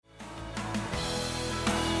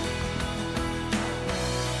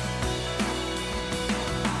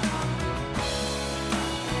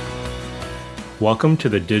Welcome to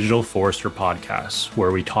the Digital Forester Podcast, where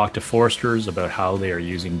we talk to foresters about how they are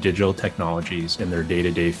using digital technologies in their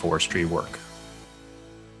day-to-day forestry work.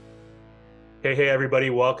 Hey, everybody.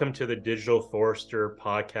 Welcome to the Digital Forester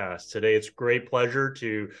Podcast. Today, it's a great pleasure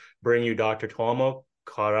to bring you Dr. Tuomo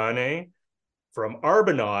Kauranne from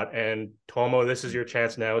Arbonaut. And Tuomo, this is your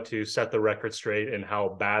chance now to set the record straight in how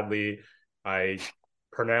badly I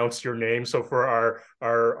pronounce your name. So for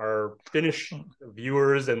our Finnish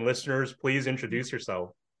viewers and listeners, please introduce yourself.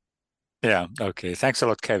 Yeah, okay. Thanks a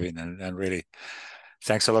lot, Kevin, and really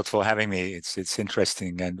thanks a lot for having me. It's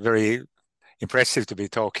interesting and very impressive to be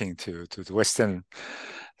talking to the Western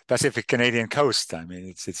Pacific Canadian coast. I mean,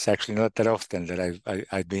 it's actually not that often that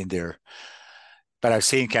I've been there. But I've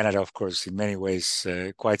seen Canada, of course, in many ways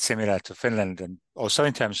quite similar to Finland, and also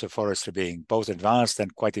in terms of forestry being both advanced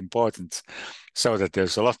and quite important, so that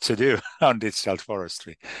there's a lot to do on digital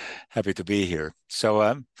forestry. Happy to be here.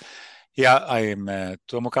 So, yeah, I'm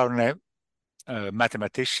Tuomo Kauranne, a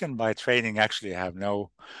mathematician by training. Actually, I have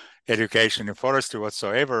no education in forestry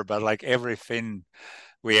whatsoever, but like every Finn,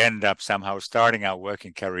 we end up somehow starting our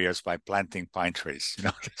working careers by planting pine trees.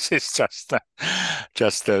 This is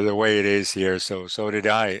just the way it is here. So did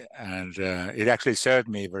I, and it actually served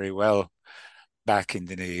me very well back in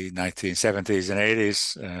the 1970s and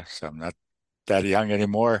 80s. So I'm not that young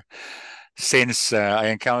anymore. Since I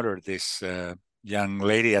encountered this young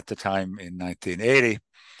lady at the time in 1980,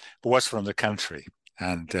 who was from the country,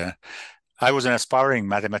 and I was an aspiring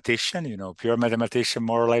mathematician, pure mathematician,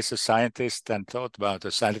 more or less a scientist, and thought about a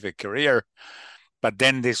scientific career. But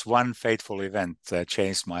then this one fateful event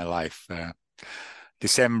changed my life.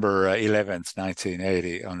 December 11th,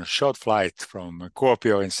 1980, on a short flight from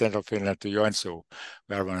Kuopio in central Finland to Joensuu,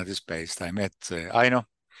 where Arbonaut is based, I met Aino,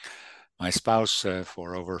 my spouse,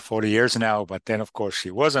 for over 40 years now. But then, of course, she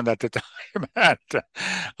wasn't at the time. And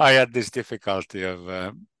I had this difficulty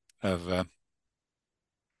of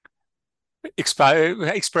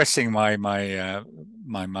expressing my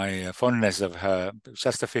fondness of her.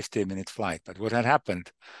 Just a 15-minute flight. But what had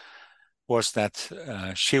happened was that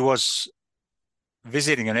she was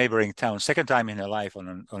visiting a neighboring town, second time in her life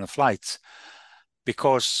on a flight,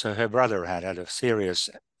 because her brother had a serious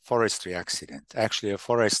forestry accident, actually a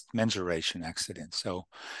forest mensuration accident. So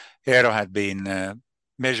Eero had been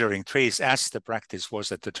measuring trees, as the practice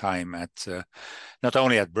was at the time, at not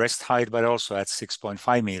only at breast height, but also at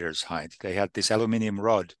 6.5 meters height. They had this aluminum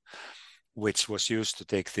rod, which was used to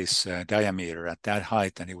take this diameter at that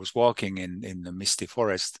height. And he was walking in the misty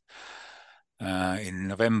forest in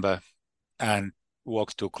November and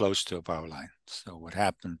walked too close to a power line. So what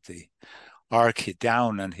happened? The arc hit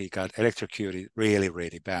down and he got electrocuted really,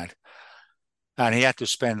 really bad. And he had to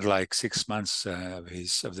spend like 6 months of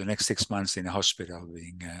the next 6 months in a hospital,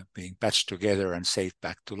 being patched together and saved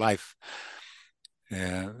back to life.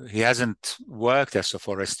 He hasn't worked as a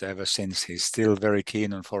forester ever since. He's still very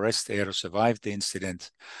keen on forest. Eero survived the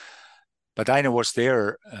incident, but Aino was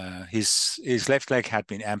there. His left leg had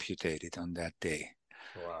been amputated on that day.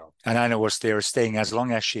 Wow. And Aino was there staying as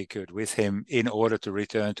long as she could with him in order to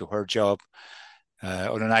return to her job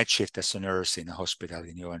on a night shift as a nurse in a hospital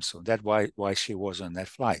in Joensuu. That's why she was on that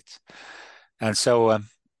flight. And so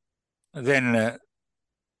then,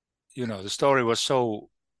 the story was so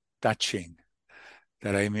touching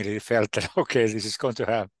that I immediately felt that, okay, this is going to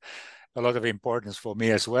have a lot of importance for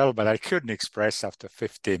me as well. But I couldn't express after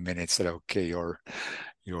 15 minutes that, okay,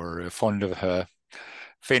 you're fond of her.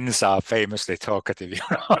 Finns are famously talkative,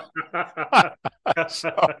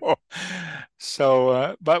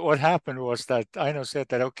 but what happened was that Aino said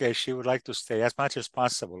that, okay, she would like to stay as much as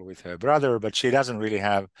possible with her brother, but she doesn't really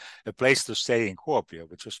have a place to stay in Kuopio,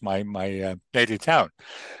 which was my native town.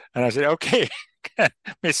 And I said, okay,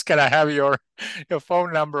 Miss, can I have your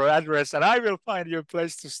phone number or address, and I will find you a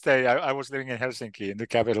place to stay. I was living in Helsinki, in the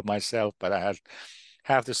capital myself, but I had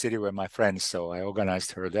half the city were my friends, so I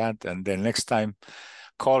organized her that. And then next time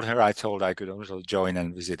called her, I told I could also join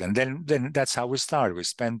and visit. And then that's how we started. We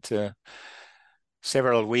spent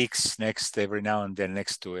several weeks next every now and then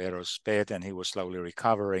next to Eero's bed, and he was slowly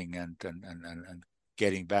recovering and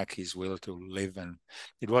getting back his will to live. And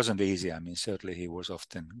it wasn't easy. I mean, certainly he was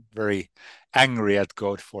often very angry at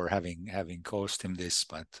God for having caused him this.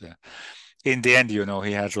 But in the end, he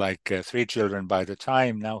had like 3 children by the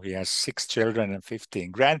time. Now he has 6 children and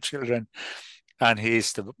 15 grandchildren. And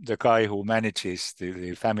he's the guy who manages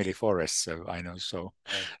the family forest. So I know. So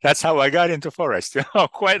that's how I got into forest,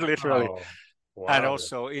 quite literally. Wow. And Wow.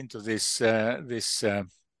 also into this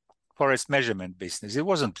forest measurement business. It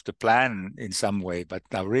wasn't the plan in some way, but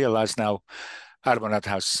I realize now Arbonaut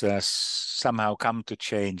has somehow come to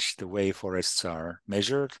change the way forests are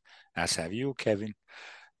measured, as have you, Kevin.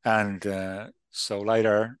 And so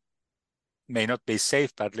LiDAR may not be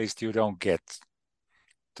safe, but at least you don't get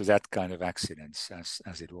to that kind of accidents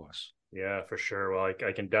as it was. Yeah, for sure. Well,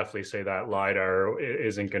 I can definitely say that LiDAR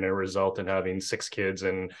isn't going to result in having 6 kids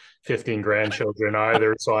and 15 grandchildren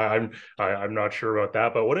either. So I'm not sure about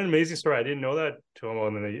that. But what an amazing story! I didn't know that, Tuomo.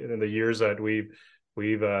 In the years that we've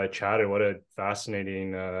chatted, what a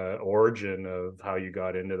fascinating origin of how you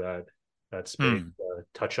got into that space. A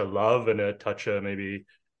touch of love and a touch of maybe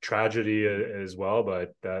tragedy as well.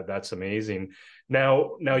 But that's amazing.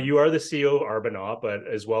 Now you are the CEO of Arbonaut, but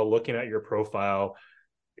as well, looking at your profile,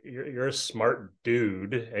 you're a smart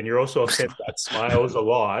dude, and you're also a kid that smiles a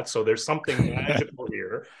lot. So there's something magical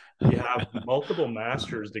here. You have multiple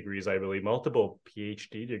master's degrees, I believe, multiple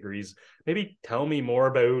PhD degrees. Maybe tell me more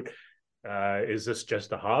about, is this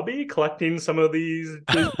just a hobby collecting some of these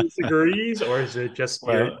degrees, or is it just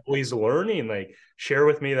you're Well, always learning? Like, share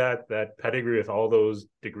with me that pedigree with all those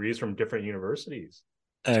degrees from different universities.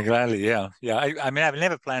 gladly, yeah. Yeah, I mean, I've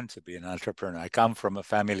never planned to be an entrepreneur. I come from a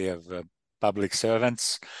family of public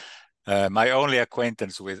servants. My only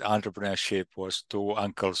acquaintance with entrepreneurship was two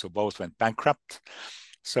uncles who both went bankrupt.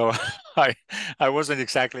 So I I wasn't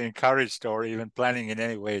exactly encouraged or even planning in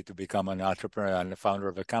any way to become an entrepreneur and the founder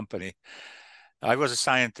of a company. I was a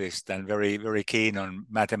scientist and very keen on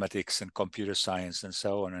mathematics and computer science and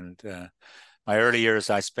so on. And my early years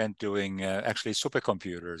I spent doing actually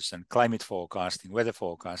supercomputers and climate forecasting, weather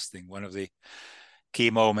forecasting. One of the key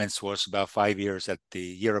moments was about 5 years at the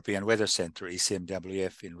European Weather Center,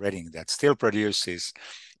 ECMWF in Reading, that still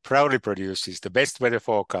proudly produces the best weather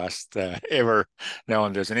forecast ever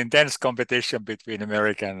known. There's an intense competition between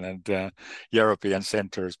American and European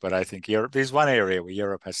centers, but I think there's one area where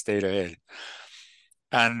Europe has stayed ahead.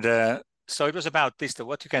 And so it was about this,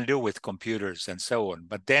 what you can do with computers and so on.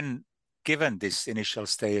 But then, given this initial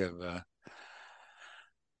state of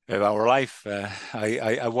our life,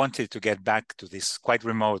 I wanted to get back to this quite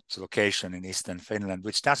remote location in Eastern Finland,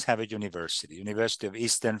 which does have a university, University of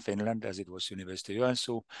Eastern Finland, as it was University of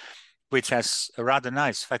Joensuu, which has a rather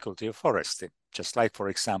nice faculty of forestry, just like, for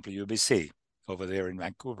example, UBC over there in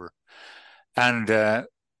Vancouver. And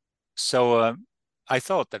so I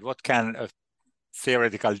thought that what can a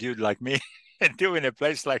theoretical dude like me do in a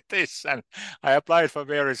place like this? And I applied for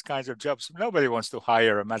various kinds of jobs. Nobody wants to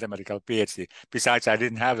hire a mathematical PhD. Besides, I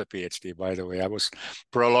didn't have a PhD, by the way. I was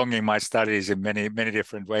prolonging my studies in many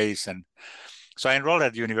different ways. And so I enrolled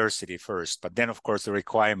at university first, but then, of course, the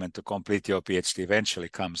requirement to complete your PhD eventually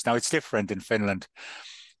comes. Now, it's different in Finland.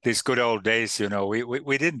 These good old days,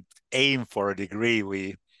 we didn't aim for a degree.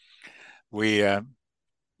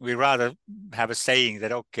 We rather have a saying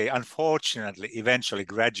that, okay, unfortunately, eventually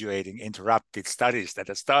graduating interrupted studies that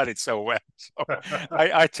had started so well. So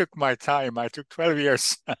I took my time. I took 12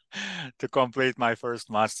 years to complete my first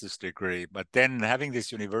master's degree. But then having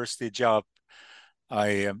this university job,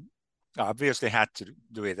 I obviously had to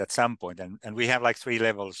do it at some point. And we have like 3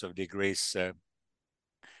 levels of degrees,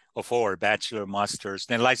 or 4, bachelor, master's,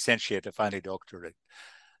 then licentiate, and finally doctorate.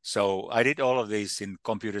 So I did all of these in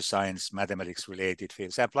computer science, mathematics related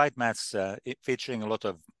fields, applied maths, featuring a lot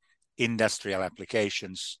of industrial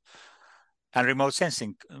applications, and remote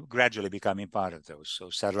sensing gradually becoming part of those, so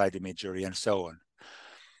satellite imagery and so on.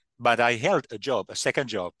 But I held a second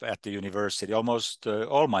job at the university almost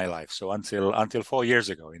all my life. So until 4 years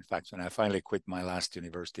ago, in fact, when I finally quit my last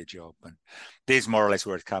university job. And this is more or less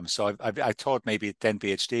where it comes. So I taught maybe 10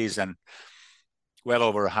 PhDs and well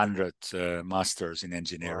over 100 masters in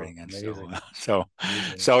engineering. Wow, And so amazing. so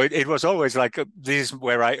Amazing. so it was always like this is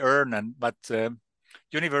where I earn. But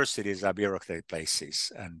universities are bureaucratic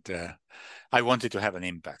places, and I wanted to have an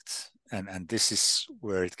impact. And this is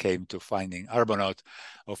where it came to finding Arbonaut,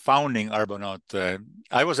 or founding Arbonaut.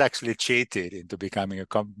 I was actually cheated into becoming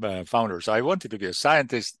a founder. So I wanted to be a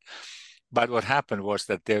scientist, but what happened was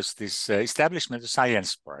that there's this establishment of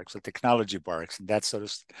science parks, or technology parks, and that sort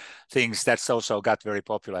of things. That's also got very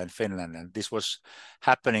popular in Finland. And this was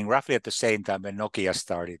happening roughly at the same time when Nokia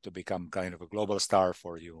started to become kind of a global star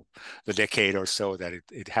for the decade or so that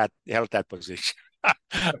it had held that position.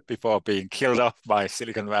 Before being killed off by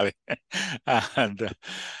Silicon Valley. and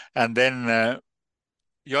and then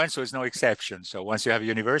Joensuu is no exception. So once you have a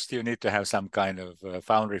university, you need to have some kind of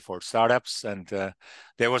foundry for startups. And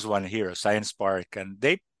there was one here, a science park, and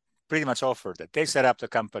they pretty much offered that. They set up the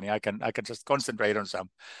company. I can just concentrate on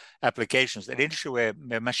some applications that initially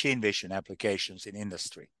were machine vision applications in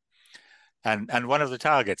industry. And one of the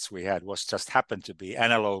targets we had was just happened to be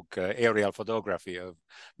analog aerial photography of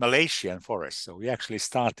Malaysian forests. So we actually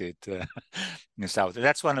started in the south. And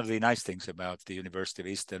that's one of the nice things about the University of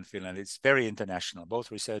Eastern Finland. It's very international,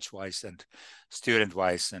 both research-wise and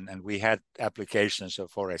student-wise. And we had applications of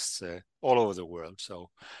forests all over the world. So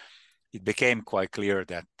it became quite clear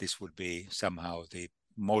that this would be somehow the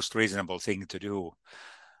most reasonable thing to do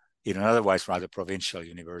in an otherwise rather provincial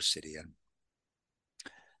university.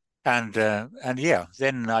 And yeah,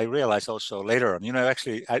 then I realized also later on,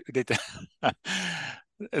 actually I did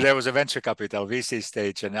there was a venture capital VC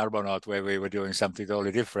stage in Arbonaut where we were doing something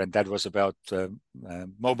totally different. That was about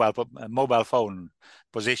mobile phone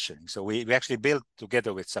positioning. So we actually built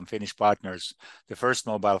together with some Finnish partners the first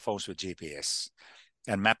mobile phones with GPS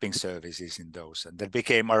and mapping services in those, and that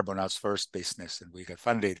became Arbonaut's first business, and we got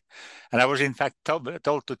funded. And I was in fact told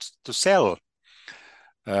to sell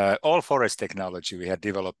all forest technology we had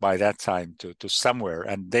developed by that time to somewhere,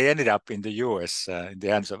 and they ended up in the US in the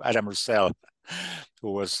hands of Adam Russell,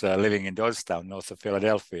 who was living in Doylestown, north of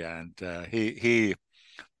Philadelphia, and he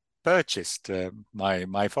purchased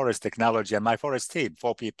my forest technology and my forest team,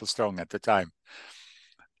 4 people strong at the time.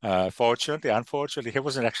 Unfortunately, he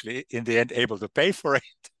wasn't actually in the end able to pay for it.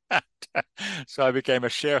 So I became a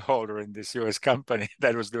shareholder in this US company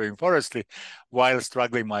that was doing forestry while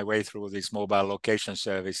struggling my way through these mobile location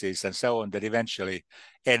services and so on, that eventually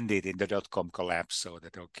ended in the dot-com collapse. So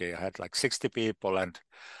that, okay, I had like 60 people and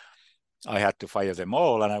I had to fire them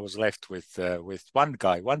all. And I was left with one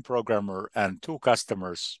guy, one programmer and 2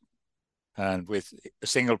 customers, and with a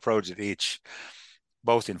single project each,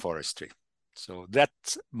 both in forestry. So that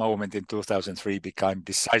moment in 2003 became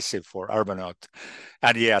decisive for Arbonaut.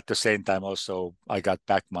 And yeah, at the same time also, I got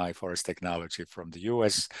back my forest technology from the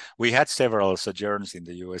US. We had several sojourns in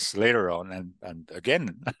the US later on, and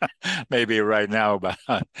again, maybe right now, but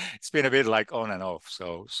it's been a bit like on and off.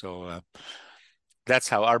 So that's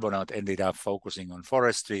how Arbonaut ended up focusing on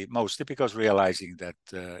forestry, mostly because realizing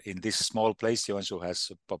that in this small place, Joensuu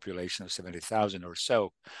has a population of 70,000 or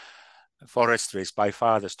so, forestry is by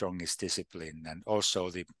far the strongest discipline, and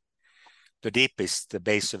also the deepest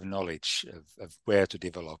base of knowledge of where to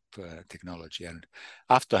develop technology. And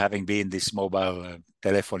after having been this mobile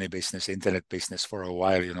telephony business, internet business for a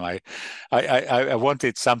while, I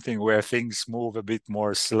wanted something where things move a bit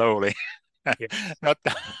more slowly. Yes. Not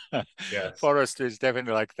Yes. forestry is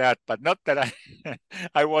definitely like that, but not that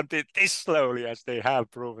I want it this slowly as they have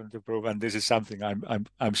proven to prove. And this is something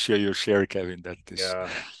I'm sure you share, Kevin, that this Yeah.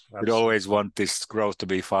 we'd Absolutely. always want this growth to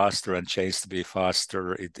be faster and change to be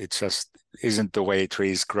faster. It just isn't the way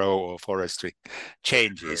trees grow or forestry For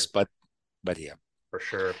changes. sure. But yeah. For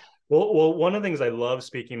sure. Well, one of the things I love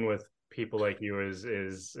speaking with people like you is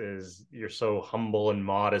you're so humble and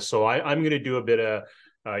modest. So I'm going to do a bit of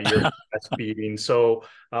your chest beating. So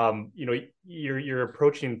you're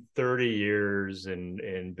approaching 30 years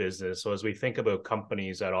in business. So as we think about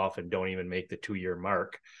companies that often don't even make the 2-year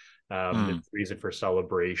mark, there's reason for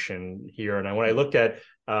celebration here. And when I looked at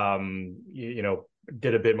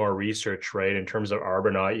did a bit more research, right, in terms of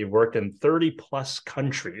Arbonaut, you've worked in 30 plus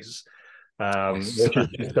countries, Yes. which is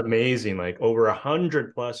just amazing, like over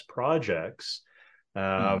 100 plus projects.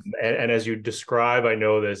 And as you describe, I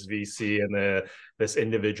know this VC and this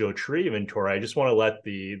individual tree inventory. I just want to let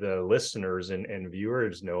the listeners and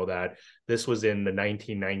viewers know that this was in the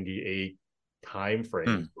 1998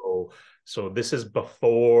 timeframe. So this is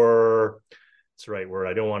before. That's the right word.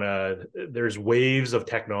 I don't want to. There's waves of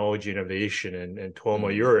technology innovation, and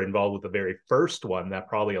Tuomo, you're involved with the very first one that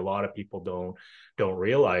probably a lot of people don't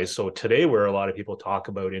realize. So today, where a lot of people talk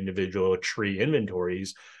about individual tree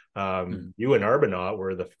inventories, you and Arbonaut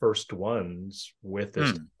were the first ones with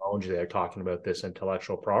this technology. They're talking about this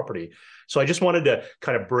intellectual property. So I just wanted to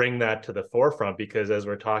kind of bring that to the forefront, because as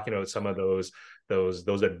we're talking about some of those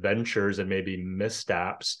adventures and maybe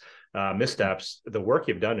missteps, the work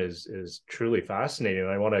you've done is truly fascinating.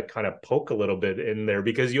 And I want to kind of poke a little bit in there,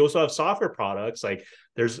 because you also have software products. Like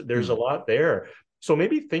there's a lot there. So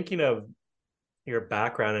maybe thinking of your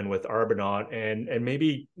background and with Arbonaut, and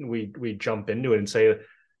maybe we jump into it and say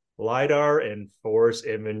LiDAR and forest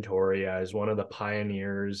inventory as one of the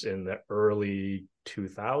pioneers in the early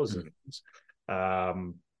 2000s.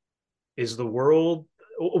 Is the world,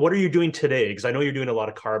 what are you doing today? Because I know you're doing a lot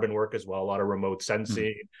of carbon work as well, a lot of remote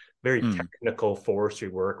sensing, very technical forestry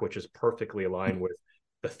work, which is perfectly aligned with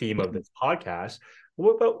the theme of this podcast.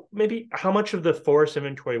 What about maybe how much of the forest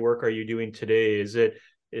inventory work are you doing today? Does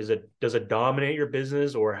it dominate your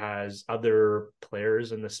business, or has other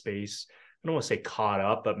players in the space, I don't want to say caught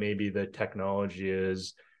up, but maybe the technology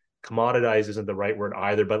is commoditized isn't the right word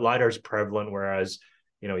either, but LiDAR is prevalent, whereas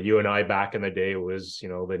you and I back in the day was,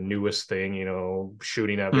 the newest thing,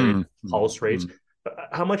 shooting at very pulse rates.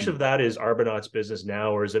 How much of that is Arbonaut's business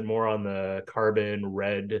now, or is it more on the carbon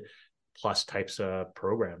red plus types of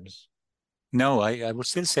programs? No, I would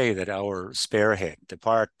still say that our spearhead, the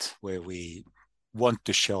part where we want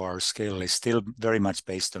to show our skill, is still very much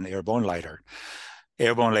based on airborne LiDAR,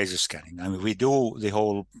 airborne laser scanning. I mean, we do the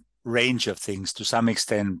whole range of things to some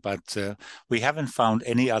extent, but we haven't found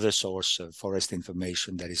any other source of forest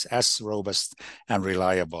information that is as robust and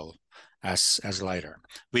reliable as LiDAR.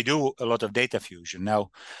 We do a lot of data fusion.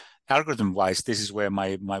 Now, algorithm-wise, this is where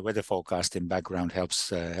my weather forecasting background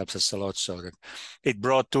helps us a lot. So that it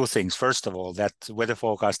brought two things. First of all, that weather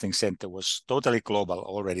forecasting center was totally global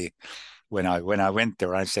already. When I went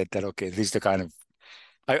there, I said that, okay, this is the kind of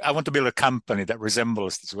I want to build a company that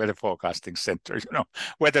resembles this weather forecasting center.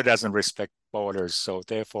 Weather doesn't respect borders, so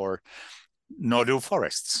therefore, nor do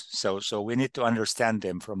forests. So we need to understand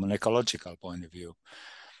them from an ecological point of view.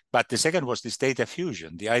 But the second was this data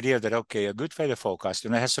fusion, the idea that, okay, a good weather forecast,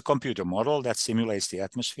 has a computer model that simulates the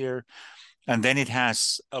atmosphere, and then it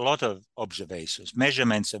has a lot of observations,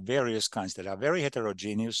 measurements of various kinds that are very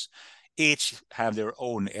heterogeneous, each have their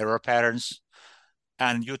own error patterns,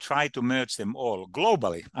 and you try to merge them all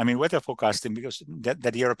globally. I mean, weather forecasting, because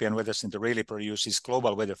that European Weather Center really produces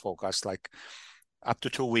global weather forecasts like up to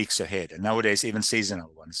 2 weeks ahead, and nowadays even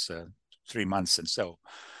seasonal ones, 3 months and so.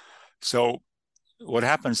 So what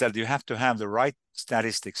happens is that you have to have the right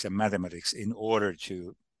statistics and mathematics in order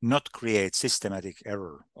to not create systematic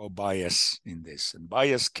error or bias in this. And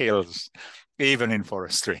bias kills, even in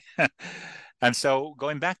forestry. And so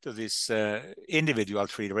going back to this individual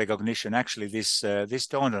tree recognition, actually this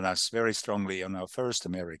dawned on us very strongly on our first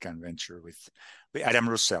American venture with Adam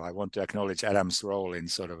Russell. I want to acknowledge Adam's role in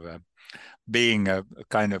sort of being a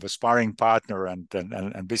kind of a sparring partner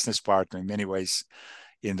and business partner in many ways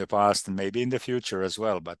in the past and maybe in the future as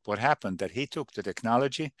well. But what happened that he took the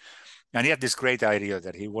technology and he had this great idea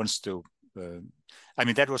that he wants to,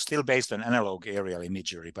 that was still based on analog aerial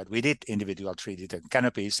imagery, but we did individual 3D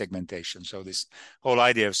canopy segmentation. So this whole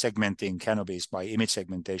idea of segmenting canopies by image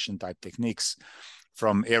segmentation type techniques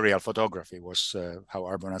from aerial photography was how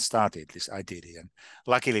Arbonaut started, this ITD. And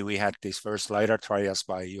luckily we had these first LiDAR trials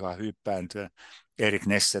by Juha Hyppä and Erik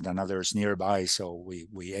Nesset and others nearby. So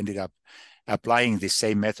we ended up applying the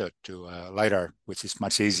same method to LiDAR, which is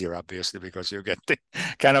much easier, obviously, because you get the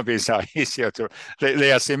canopies are easier to,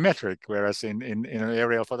 they are symmetric, whereas in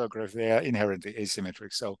aerial photography, they are inherently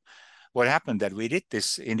asymmetric. So what happened that we did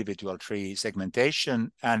this individual tree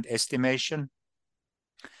segmentation and estimation,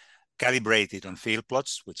 calibrated on field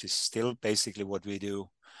plots, which is still basically what we do.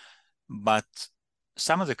 But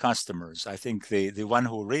some of the customers, I think the one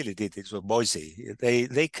who really did it was Boise.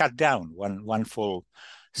 They cut down one full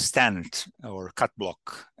stand or cut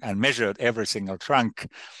block and measured every single trunk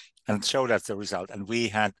and showed us the result. And we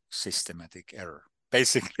had systematic error.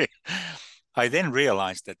 Basically, I then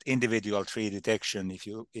realized that individual tree detection,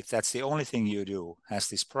 if that's the only thing you do, has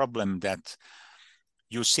this problem that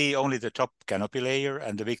you see only the top canopy layer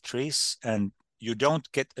and the big trees, and you don't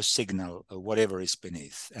get a signal of whatever is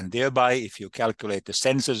beneath. And thereby, if you calculate the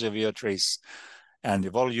sensors of your trees and the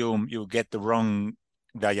volume, you get the wrong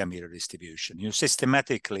diameter distribution. You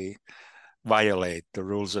systematically violate the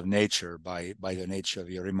rules of nature by the nature of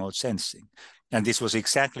your remote sensing. And this was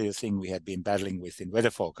exactly the thing we had been battling with in weather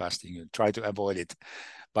forecasting. You try to avoid it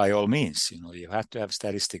by all means. You have to have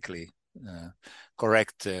statistically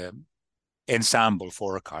correct ensemble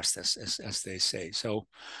forecast, as they say.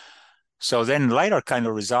 So then LiDAR kind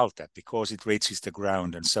of resolved that because it reaches the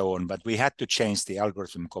ground and so on. But we had to change the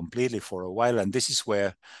algorithm completely for a while. And this is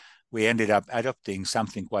where we ended up adopting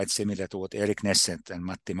something quite similar to what Erik Nesset and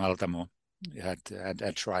Matti Maltamo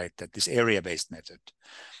had tried, that this area-based method.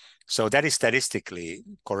 So that is statistically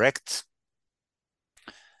correct,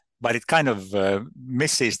 but it kind of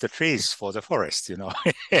misses the trees for the forest.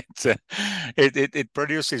 It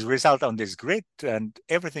produces result on this grid, and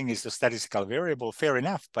everything is the statistical variable, fair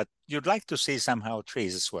enough, but you'd like to see somehow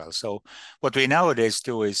trees as well. So what we nowadays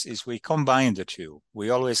do is we combine the two.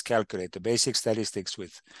 We always calculate the basic statistics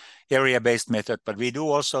with area-based method, but we do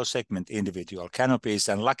also segment individual canopies,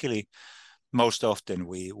 and luckily, most often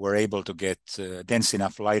we were able to get dense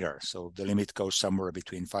enough LiDAR. So the limit goes somewhere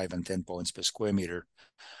between 5 and 10 points per square meter,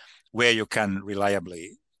 where you can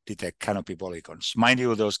reliably detect canopy polygons. Mind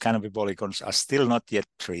you, those canopy polygons are still not yet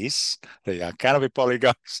trees. They are canopy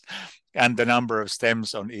polygons, and the number of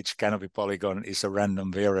stems on each canopy polygon is a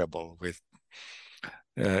random variable with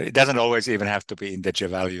It doesn't always even have to be integer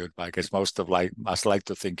valued. I guess most of us like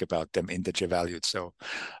to think about them integer valued. So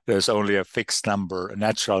there's only a fixed number, a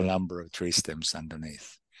natural number of tree stems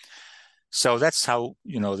underneath. So that's how,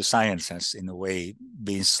 the science has in a way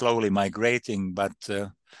been slowly migrating. But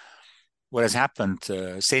what has happened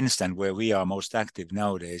since then, where we are most active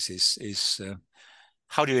nowadays, is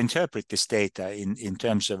how do you interpret this data in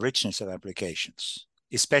terms of richness of applications,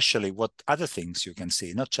 especially what other things you can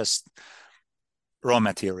see, not just raw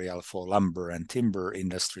material for lumber and timber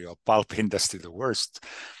industry or pulp industry, the worst.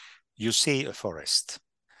 You see a forest.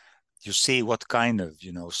 You see what kind of,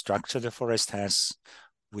 structure the forest has.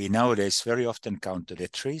 We nowadays very often count the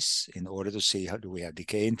dead trees in order to see how do we have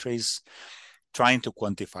decay in trees, trying to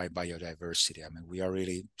quantify biodiversity. I mean, we are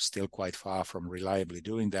really still quite far from reliably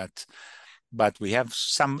doing that, but we have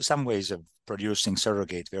some ways of producing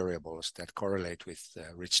surrogate variables that correlate with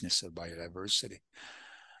richness of biodiversity.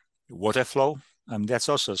 Water flow, that's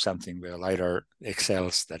also something where LiDAR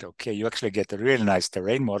excels, that, okay, you actually get a really nice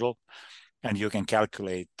terrain model and you can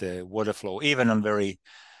calculate the water flow even on very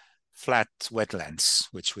flat wetlands,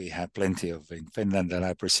 which we have plenty of in Finland, and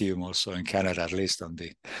I presume also in Canada, at least on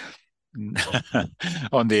the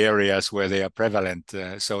on the areas where they are prevalent,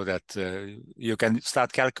 so that you can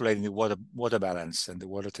start calculating the water balance and the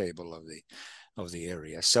water table of the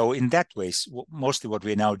area. So in that way, mostly what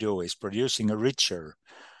we now do is producing a richer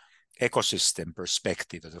ecosystem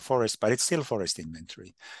perspective of the forest, but it's still forest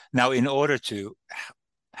inventory. Now, in order to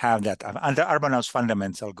have that, and the Arbonaut's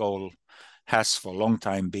fundamental goal has for a long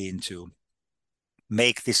time been to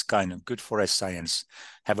make this kind of good forest science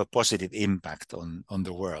have a positive impact on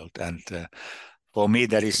the world. And for me,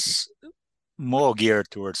 that is more geared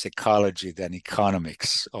towards ecology than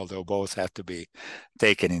economics, although both have to be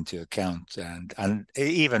taken into account. And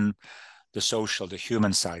even the social, the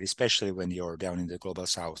human side, especially when you're down in the global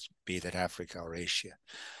south, be it Africa or Asia.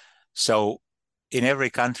 So in every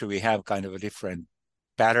country, we have kind of a different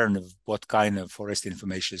pattern of what kind of forest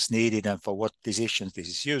information is needed and for what decisions this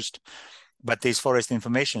is used. But these forest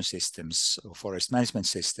information systems or forest management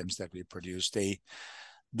systems that we produce,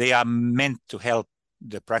 they are meant to help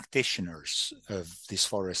the practitioners of this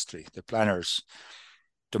forestry, the planners,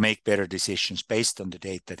 to make better decisions based on the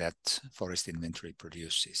data that forest inventory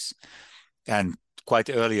produces. And quite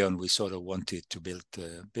early on, we sort of wanted to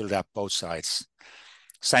build up both sides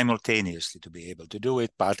simultaneously to be able to do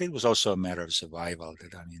it, but it was also a matter of survival.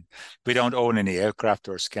 That, I mean, we don't own any aircraft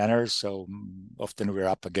or scanners, so often we're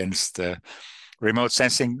up against remote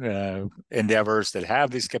sensing endeavors that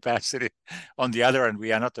have this capacity. On the other hand,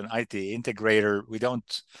 we are not an IT integrator. We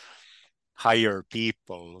don't hire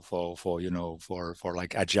people for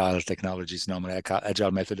like agile technologies. Normally,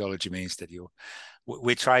 agile methodology means that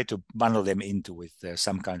we try to bundle them into with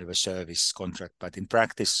some kind of a service contract, but in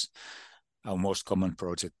practice, our most common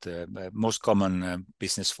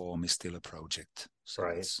business form is still a project. So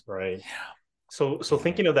right. Yeah. So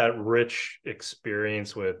thinking of that rich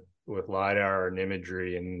experience with LiDAR and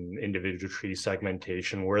imagery and individual tree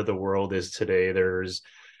segmentation, where the world is today, there's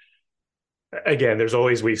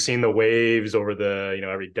always, we've seen the waves over the,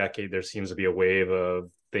 every decade, there seems to be a wave of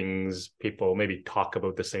things, people maybe talk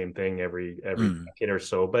about the same thing every decade or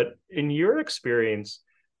so. But in your experience,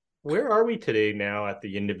 where are we today now at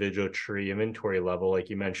the individual tree inventory level?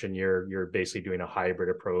 Like you mentioned, you're basically doing a hybrid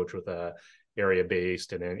approach with a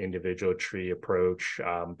area-based and an individual tree approach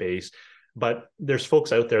based. But there's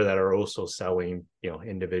folks out there that are also selling,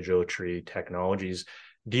 individual tree technologies.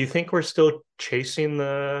 Do you think we're still chasing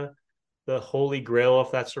the holy grail,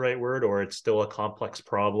 if that's the right word, or it's still a complex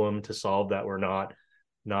problem to solve that we're not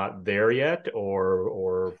there yet,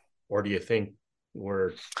 or do you think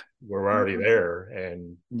we're already there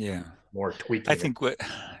and more tweaking? I think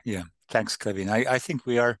thanks, Kevin. I think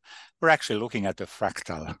we're actually looking at the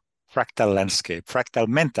fractal landscape, fractal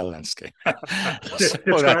mental landscape.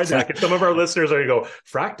 Describe that, because some of our listeners are going to go,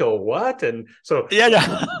 fractal what? And so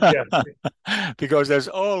because there's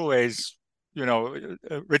always,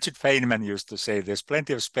 Richard Feynman used to say there's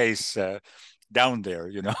plenty of space down there,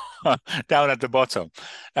 down at the bottom.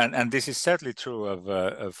 And this is certainly true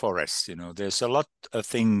of forests. There's a lot of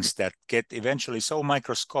things that get eventually so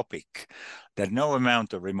microscopic that no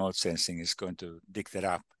amount of remote sensing is going to dig that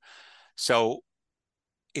up. So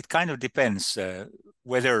it kind of depends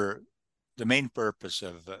whether the main purpose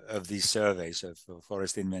of these surveys of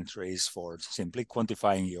forest inventory is for simply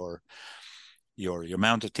quantifying your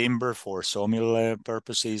amount of timber for sawmill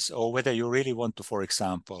purposes, or whether you really want to, for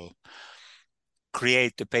example,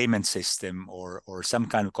 create a payment system or some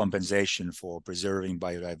kind of compensation for preserving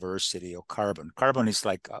biodiversity or carbon. Carbon is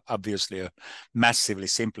like obviously a massively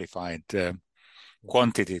simplified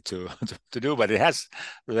quantity to do, but it has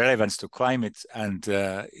relevance to climate, and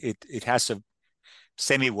it has a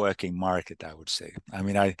semi-working market, I would say. I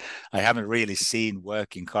mean, I haven't really seen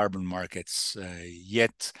working carbon markets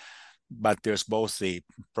yet, but there's both the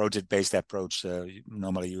project-based approach,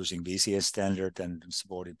 normally using VCS standard and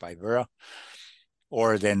supported by Vera,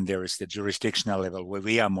 or then there is the jurisdictional level where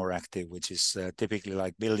we are more active, which is typically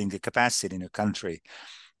like building the capacity in a country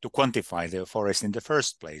to quantify the forest in the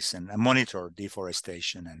first place and monitor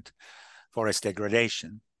deforestation and forest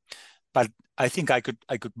degradation. But I think I could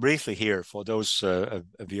briefly here, for those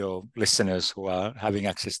of your listeners who are having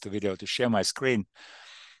access to video, to share my screen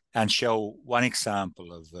and show one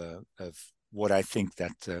example of what I think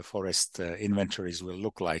that forest inventories will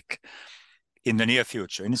look like in the near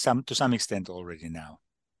future, to some extent already now.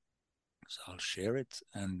 So I'll share it,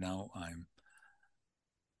 and now I'm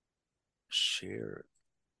share.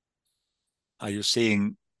 Are you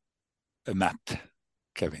seeing a map,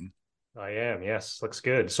 Kevin? I am, yes, looks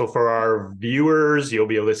good. So for our viewers, you'll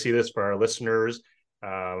be able to see this. For our listeners,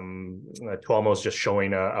 Tuomo's just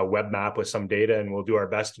showing a web map with some data, and we'll do our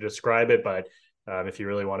best to describe it. But if you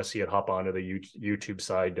really want to see it, hop onto the YouTube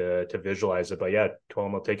side to visualize it. But yeah,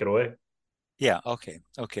 Tuomo, take it away. Yeah,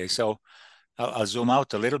 okay. So I'll zoom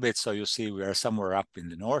out a little bit so you see we are somewhere up in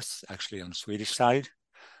the north, actually on the Swedish side.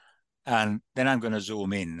 And then I'm going to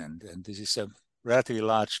zoom in, and this is a relatively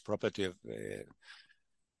large property of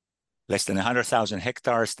less than 100,000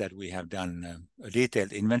 hectares that we have done a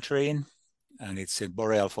detailed inventory in. And it's a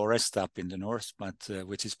boreal forest up in the north, but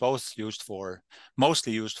which is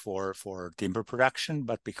mostly used for timber production.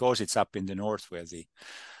 But because it's up in the north where the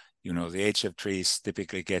age of trees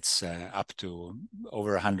typically gets up to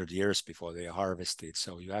over 100 years before they are harvested.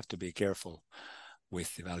 So you have to be careful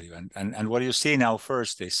with the value. And what you see now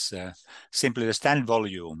first is simply the stand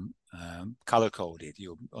volume color coded.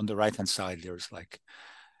 On the right hand side, there's like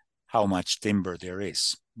how much timber there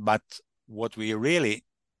is. But what we really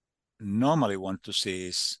normally want to see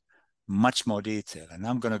is much more detail. And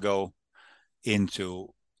I'm going to go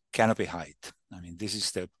into canopy height. I mean, this is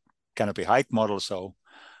the canopy height model. So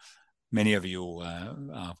many of you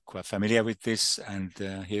are quite familiar with this. And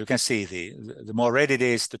here you can see the more red it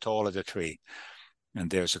is, the taller the tree. And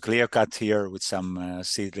there's a clear cut here with some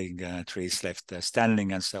seedling trees left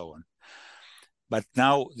standing and so on. But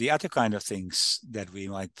now the other kind of things that we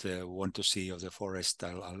might want to see of the forest,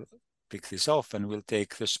 I'll pick this off, and we'll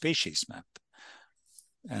take the species map.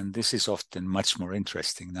 And this is often much more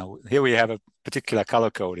interesting. Now, here we have a particular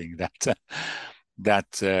color coding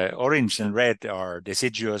that orange and red are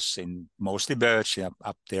deciduous in mostly birch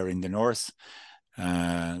up there in the north.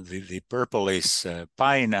 The purple is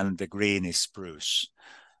pine, and the green is spruce.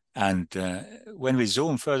 And when we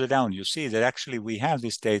zoom further down, you see that actually we have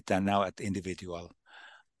this data now at individual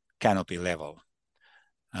canopy level.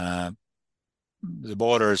 The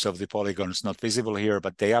borders of the polygons not visible here,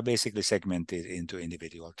 but they are basically segmented into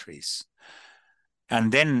individual trees.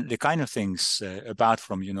 And then the kind of things apart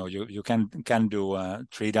from, you can do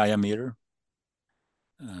tree diameter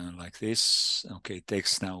like this. Okay, it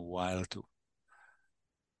takes now a while to,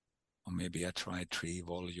 or maybe I try tree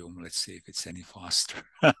volume. Let's see if it's any faster.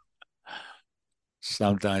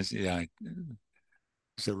 Sometimes, yeah,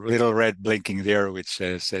 there's a little red blinking there, which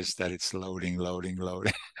says that it's loading.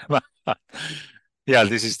 Yeah,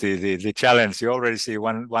 this is the challenge. You already see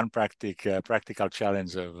one practical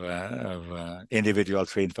challenge of individual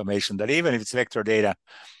tree information, that even if it's vector data,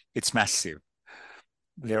 it's massive.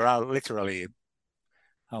 There are literally,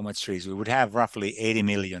 how much trees? We would have roughly 80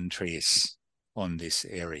 million trees on this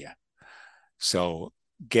area. So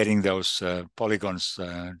getting those polygons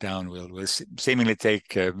down will seemingly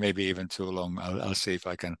take maybe even too long. I'll see if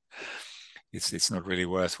I can. It's not really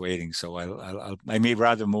worth waiting. So I may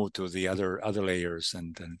rather move to the other layers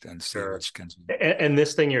and see Sure. which can. And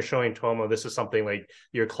this thing you're showing, Tuomo, this is something like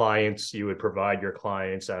you would provide your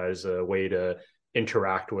clients as a way to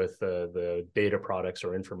interact with the data products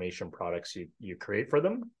or information products you create for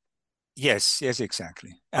them. Yes,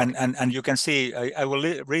 exactly. Okay. And you can see, I will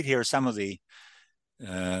read here some of the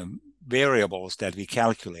variables that we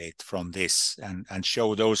calculate from this and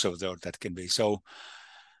show those that can be. So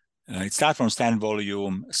it starts from stand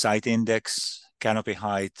volume, site index, canopy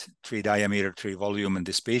height, tree diameter, tree volume, and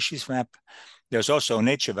the species map. There's also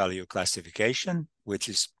nature value classification, which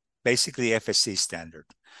is basically FSC standard.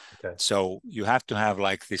 Okay. So you have to have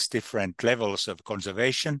like these different levels of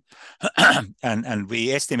conservation, and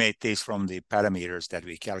we estimate these from the parameters that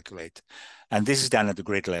we calculate. And this is done at the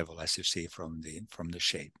grid level, as you see from the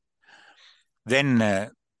shape.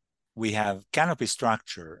 Then we have canopy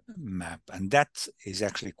structure map, and that is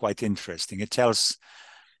actually quite interesting. It tells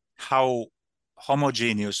how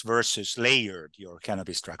homogeneous versus layered your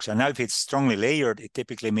canopy structure. Now, if it's strongly layered, it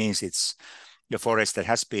typically means it's the forest that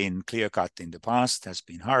has been clear cut in the past, has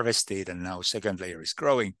been harvested, and now second layer is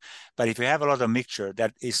growing. But if you have a lot of mixture,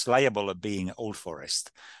 that is liable of being old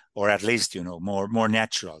forest, or at least, more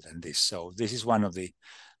natural than this. So this is one of the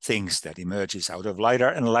things that emerges out of lighter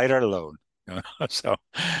and lighter alone. So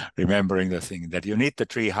remembering the thing that you need the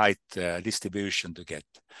tree height distribution to get.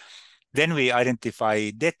 Then we identify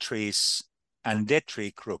dead trees and dead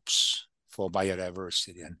tree groups for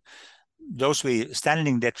biodiversity. And those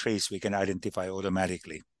standing dead trees we can identify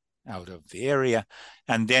automatically out of the area.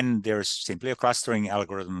 And then there's simply a clustering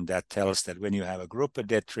algorithm that tells that when you have a group of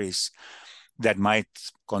dead trees, that might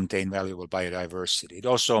contain valuable biodiversity. It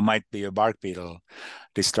also might be a bark beetle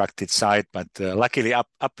destructed site, but luckily up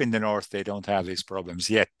in the north, they don't have these problems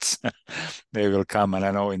yet. They will come, and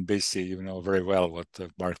I know in BC, you know very well what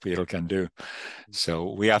the bark beetle can do.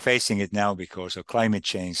 So we are facing it now because of climate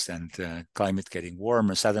change and climate getting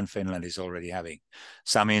warmer. Southern Finland is already having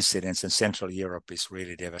some incidents, and Central Europe is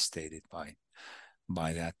really devastated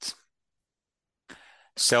by that.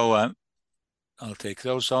 So I'll take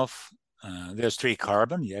those off. There's tree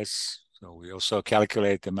carbon, yes. So we also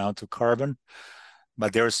calculate the amount of carbon,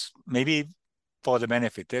 but there's maybe for the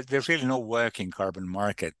benefit, there's really no working carbon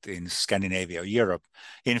market in Scandinavia or Europe.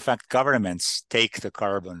 In fact, governments take the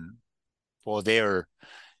carbon for their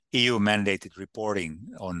EU mandated reporting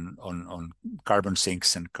on carbon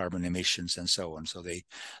sinks and carbon emissions and so on. So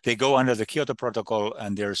they go under the Kyoto Protocol,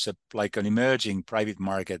 and there's like an emerging private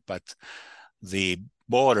market, but the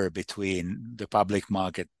border between the public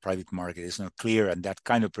market, private market is not clear, and that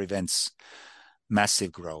kind of prevents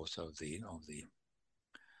massive growth of the.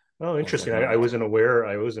 Oh, interesting. I wasn't aware.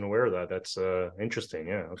 I wasn't aware of that. That's interesting.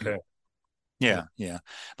 Yeah. Okay. Yeah.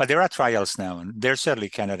 But there are trials now, and there's certainly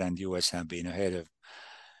Canada and US have been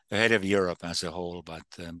ahead of Europe as a whole. But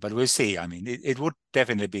we'll see. I mean, it would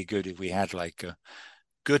definitely be good if we had like a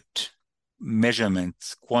good measurement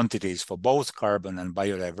quantities for both carbon and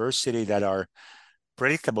biodiversity that are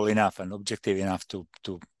predictable enough and objective enough to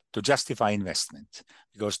justify investment,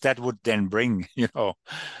 because that would then bring a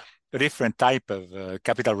different type of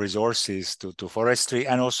capital resources to forestry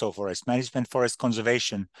and also forest management, forest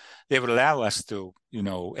conservation. They would allow us to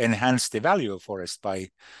enhance the value of forest by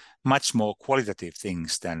much more qualitative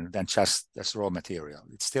things than just as raw material.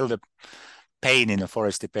 It's still the pain in a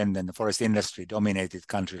forest dependent, forest industry dominated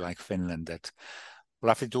country like Finland that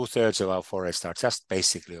roughly 2/3 of our forests are just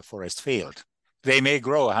basically a forest field. They may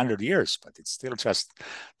grow 100 years, but it's still just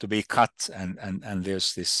to be cut. And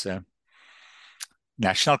there's this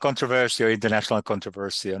national controversy or international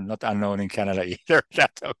controversy, and not unknown in Canada either,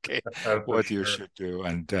 that, what you should do.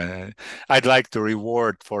 And I'd like to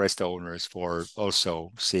reward forest owners for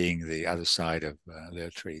also seeing the other side of their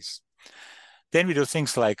trees. Then we do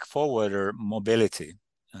things like forwarder mobility.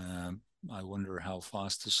 I wonder how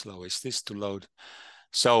fast or slow is this to load.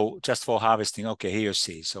 So just for harvesting, here you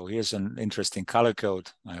see. So here's an interesting color code.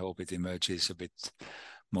 I hope it emerges a bit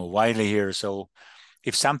more widely here. So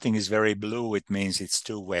if something is very blue, it means it's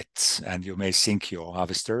too wet and you may sink your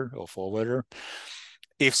harvester or forwarder.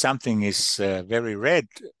 If something is very red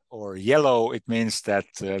or yellow, it means that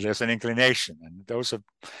there's an inclination, and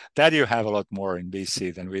that you have a lot more in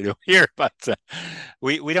BC than we do here. But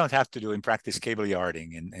we don't have to do in practice cable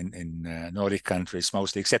yarding in Nordic countries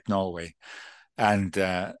mostly, except Norway. And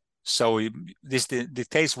so this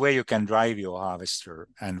dictates where you can drive your harvester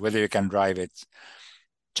and whether you can drive it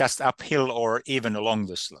just uphill or even along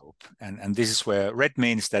the slope. And this is where red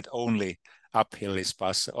means that only uphill is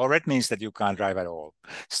possible, or red means that you can't drive at all.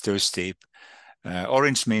 It's too steep.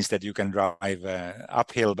 Orange means that you can drive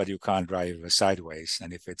uphill, but you can't drive sideways.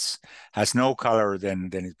 And if it has no color, then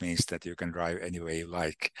it means that you can drive any way you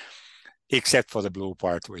like, except for the blue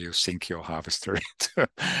part where you sink your harvester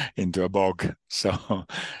into a bog. So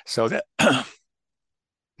that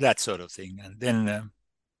that sort of thing. And then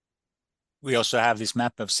we also have this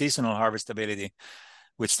map of seasonal harvestability,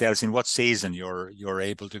 which tells in what season you're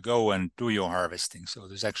able to go and do your harvesting. So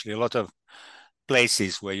there's actually a lot of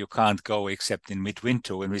places where you can't go except in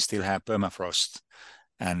midwinter when we still have permafrost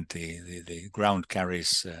and the ground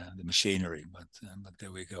carries the machinery. But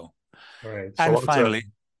there we go. All right. And So finally,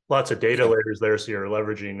 lots of data layers there, so you're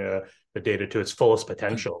leveraging the data to its fullest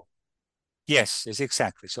potential. Yes,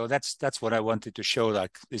 exactly. So that's what I wanted to show.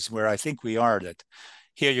 Like, is where I think we are. That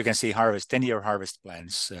here you can see 10-year harvest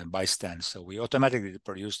plans by stands. So we automatically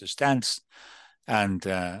produce the stands, and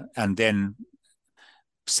then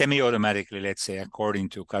semi-automatically, let's say, according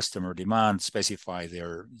to customer demand, specify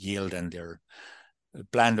their yield and their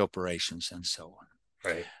planned operations and so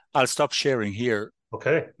on. Right. I'll stop sharing here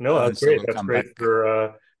Okay. No, And that's so great. we'll That's come back. great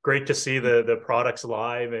for great to see the products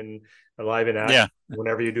live and live in action. Yeah,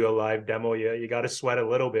 Whenever you do a live demo, you got to sweat a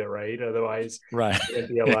little bit, right? Otherwise, right. it wouldn't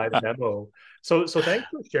be a live demo. So thanks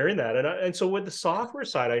for sharing that. And so with the software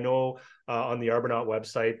side, I know on the Arbonaut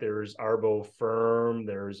website there's Arbo Firm,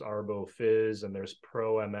 there's Arbo Fizz, and there's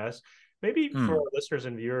Pro MS. Maybe for our Mm, listeners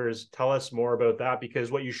and viewers, tell us more about that,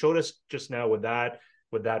 because what you showed us just now, would that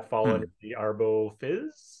fall under mm. the Arbo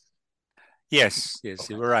Fizz? Yes, yes,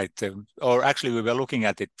 you Okay. were right. Or actually, we were looking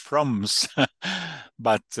at it from,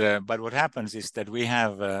 but what happens is that we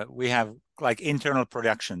have like internal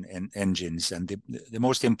production engines, and the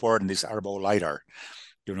most important is Arbo lidar.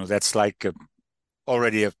 You know, that's like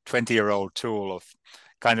already a 20-year-old tool of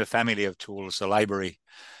kind of family of tools, a library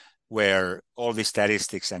where all the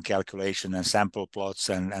statistics and calculation and sample plots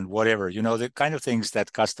and whatever, you know, the kind of things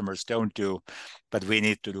that customers don't do, but we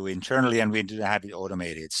need to do internally, and we need to have it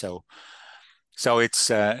automated. So it's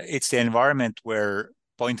the environment where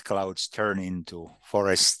point clouds turn into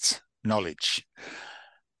forest knowledge,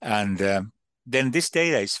 and then this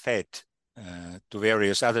data is fed to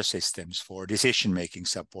various other systems for decision making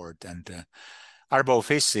support. And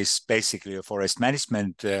ArboFIS is basically a forest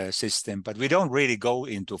management system, but we don't really go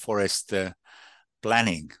into forest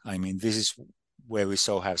planning. I mean, this is where we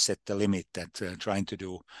so have set the limit that trying to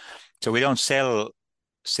do. So we don't sell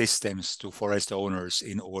systems to forest owners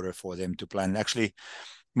in order for them to plan. Actually,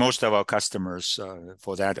 most of our customers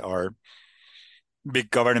for that are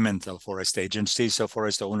big governmental forest agencies. So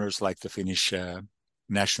forest owners like the Finnish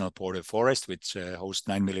National Board of Forest, which hosts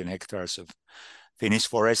 9 million hectares of Finnish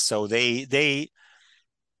forest. So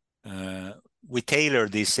uh, we tailor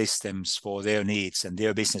these systems for their needs and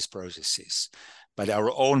their business processes. But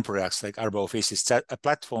our own products like ArboFIS is a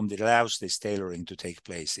platform that allows this tailoring to take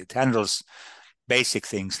place. It handles basic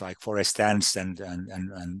things like forest stands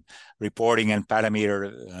and reporting and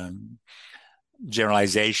parameter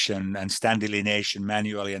generalization and stand delineation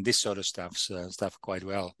manually and this sort of stuff quite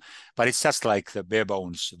well. But it's just like the bare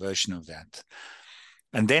bones version of that.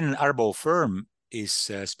 And then Arbo Firm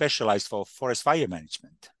is specialized for forest fire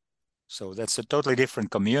management. So that's a totally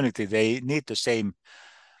different community. They need the same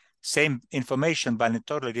information, but in a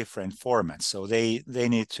totally different format. So they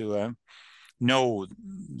need to know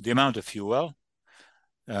the amount of fuel,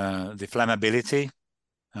 the flammability,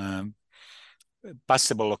 um,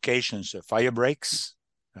 possible locations of fire breaks,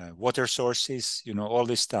 water sources, you know, all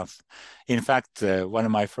this stuff. In fact, one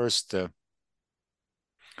of my first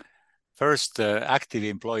active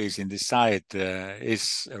employees in this site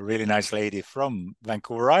is a really nice lady from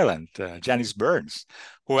Vancouver Island, Janice Burns,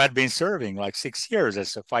 who had been serving like 6 years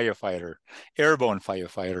as a firefighter, airborne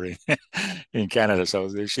firefighter in Canada.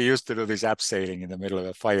 So she used to do this abseiling in the middle of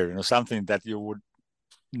a fire, you know, something that you would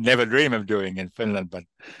never dream of doing in Finland,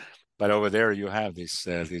 but over there you have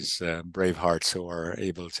these brave hearts who are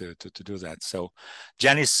able to do that. So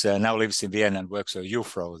Janice now lives in Vienna and works at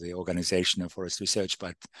UFRO, the Organization of Forest Research,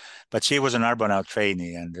 but she was an Arbonaut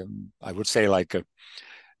trainee, and I would say like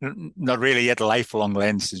not really yet a lifelong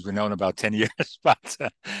lens, since we've known about 10 years,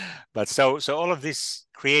 but so all of this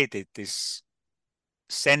created this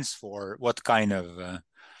sense for what kind of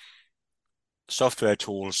software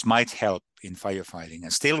tools might help in firefighting.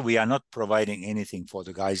 And still, we are not providing anything for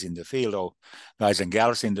the guys in the field or guys and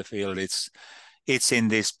gals in the field. It's in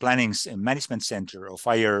this planning management center or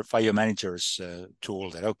fire managers tool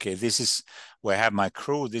that, okay, this is where I have my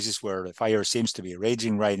crew. This is where the fire seems to be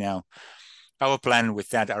raging right now. Our plan with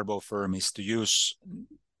that Arbo Firm is to use,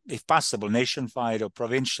 if possible, nationwide or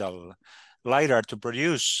provincial LiDAR to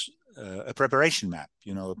produce a preparation map,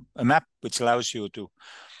 you know, a map which allows you to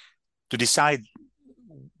decide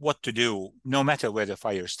what to do no matter where the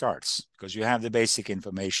fire starts, because you have the basic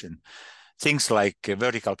information. Things like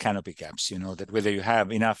vertical canopy gaps, you know, that whether you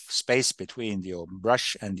have enough space between your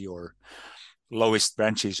brush and your lowest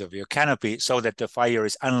branches of your canopy so that the fire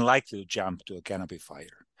is unlikely to jump to a canopy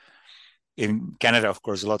fire. In Canada, of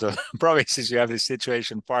course, a lot of provinces, you have this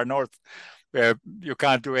situation far north where you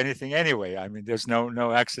can't do anything anyway. I mean, there's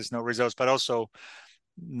no access, no resource, but also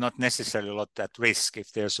not necessarily a lot at risk.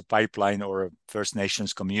 If there's a pipeline or a First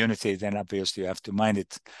Nations community, then obviously you have to mind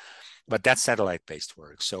it. But that's satellite-based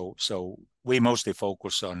work. So we mostly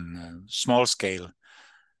focus on small scale,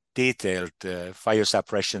 detailed fire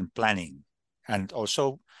suppression planning, and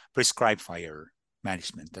also prescribed fire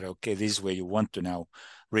management. That okay, this is where you want to now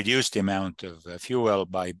reduce the amount of fuel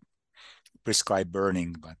by prescribed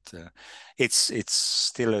burning, but it's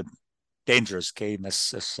still a dangerous game,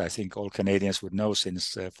 as I think all Canadians would know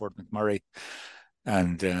since Fort McMurray,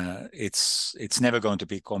 and it's never going to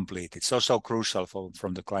be complete. It's also crucial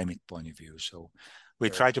from the climate point of view. So we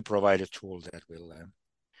Right. try to provide a tool that will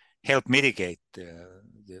help mitigate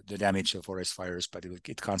the damage of forest fires, but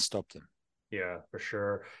it can't stop them. Yeah, for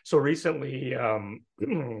sure. So recently,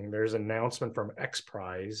 there's an announcement from X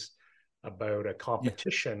Prize about a Yeah.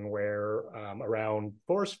 competition where around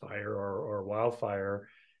forest fire or wildfire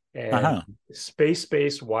and Uh-huh.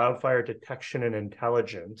 space-based wildfire detection and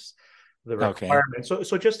intelligence. The Okay. requirement,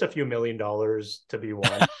 so just a few $1 million to be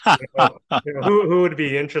won. Who would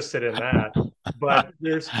be interested in that? But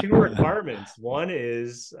there's two requirements. One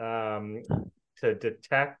is to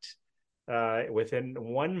detect within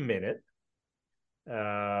 1 minute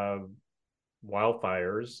uh,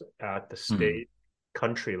 wildfires at the Hmm. state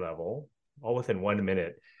country level, all within 1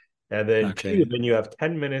 minute. And then two, Okay. then you have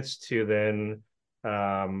 10 minutes to then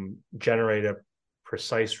generate a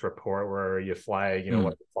precise report where you flag, Hmm.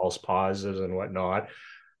 what false positives and whatnot.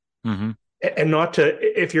 Hmm. And not to,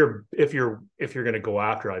 if you're going to go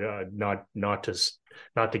after it, not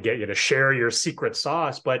to get you to share your secret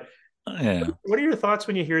sauce, but Yeah. what are your thoughts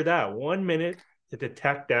when you hear that? 1 minute to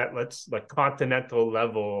detect that, let's like continental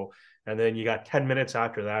level, and then you got 10 minutes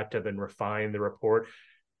after that to then refine the report.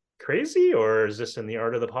 Crazy, or is this in the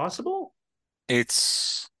art of the possible?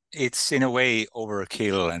 It's in a way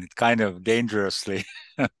overkill, and it kind of dangerously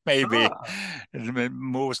maybe Ah,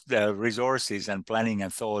 moves the resources and planning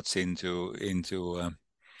and thoughts into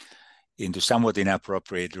somewhat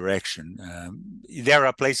inappropriate direction. There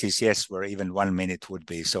are places, yes, where even 1 minute would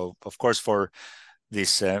be. So, of course, for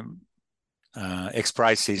this X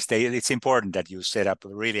Prices, it's important that you set up a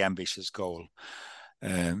really ambitious goal.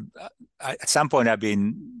 Um, at some point, I've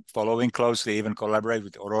been following closely, even collaborate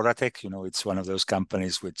with Aurora Tech. It's one of those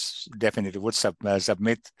companies which definitely would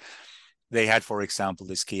submit. They had, for example,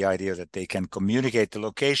 this key idea that they can communicate the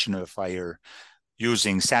location of a fire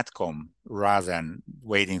using SATCOM rather than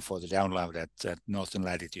waiting for the download at northern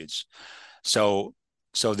latitudes. So,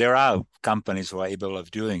 so there are companies who are able of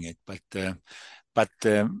doing it, but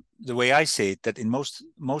the way I see it, that in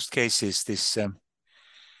most cases, this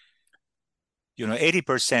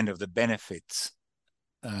 80% of the benefits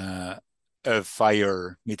uh, of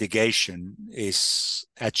fire mitigation is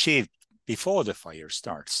achieved before the fire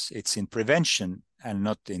starts. It's in prevention and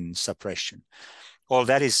not in suppression. All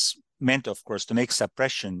that is meant, of course, to make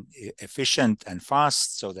suppression efficient and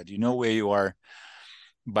fast so that you know where you are.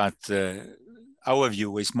 But our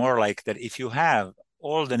view is more like that if you have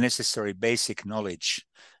all the necessary basic knowledge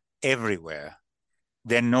everywhere,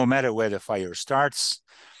 then no matter where the fire starts,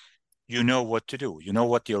 you know what to do. You know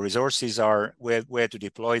what your resources are, where to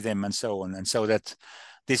deploy them, and so on. And so that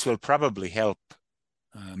this will probably help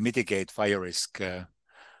mitigate fire risk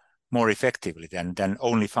more effectively than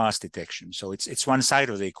only fast detection. So it's one side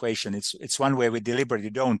of the equation. It's one where we deliberately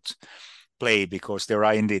don't play because there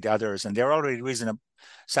are indeed others, and there are already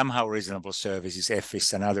somehow reasonable services,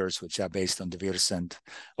 EFIS and others, which are based on the VIRS and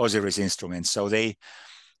OSIRIS instruments. So they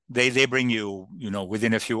bring you,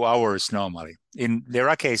 within a few hours normally. There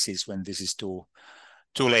are cases when this is too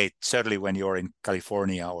late. Certainly when you're in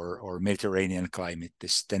California or Mediterranean climate,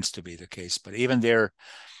 this tends to be the case. But even there,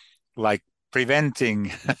 like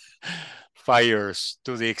preventing fires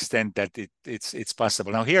to the extent that it's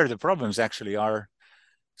possible. Now here the problems actually are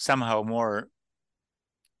somehow more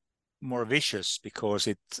vicious because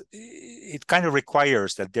it kind of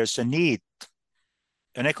requires that there's an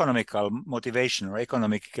economical motivation or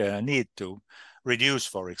economic need to reduce,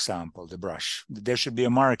 for example, the brush. There should be a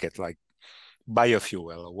market like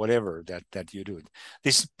biofuel or whatever that you do.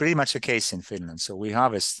 This is pretty much the case in Finland. So we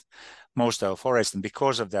harvest most of our forest, and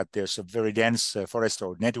because of that, there's a very dense forest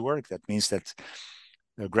road network. That means that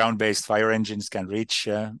the ground-based fire engines can reach.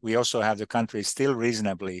 We also have the country still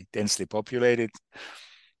reasonably densely populated.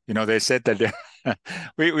 They said that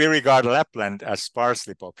we regard Lapland as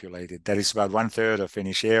sparsely populated. That is about 1/3 of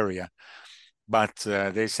Finnish area. But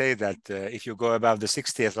they say that if you go above the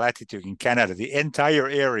 60th latitude in Canada, the entire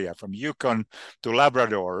area from Yukon to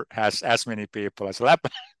Labrador has as many people as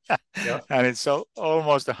Lapland. yeah, And it's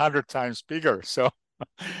almost 100 times bigger. So,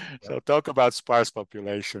 yeah, so talk about sparse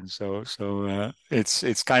population. So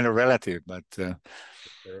it's kind of relative, but sure,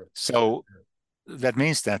 sure. so that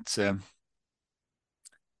means that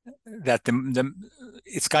that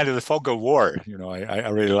it's kind of the fog of war. I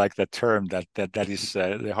really like that term. That is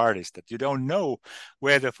the hardest. That you don't know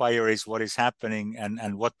where the fire is, what is happening,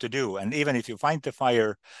 and what to do. And even if you find the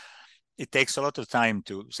fire, it takes a lot of time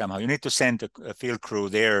to somehow. You need to send a field crew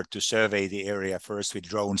there to survey the area first with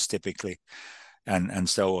drones, typically, and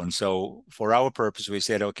so on. So for our purpose, we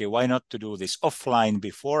said, okay, why not to do this offline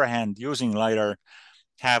beforehand using lidar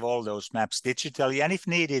have all those maps digitally, and if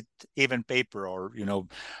needed, even paper, or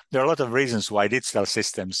there are a lot of reasons why digital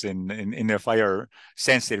systems in a fire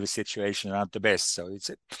sensitive situation are not the best. So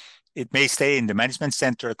it may stay in the management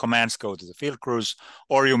center, commands go to the field crews,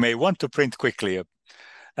 or you may want to print quickly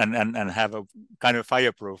and have a kind of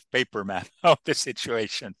fireproof paper map of the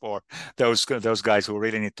situation for those guys who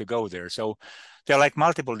really need to go there. So they're like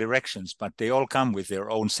multiple directions, but they all come with their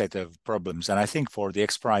own set of problems. And I think for the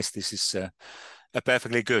X Prize, this is a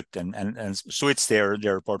perfectly good and suits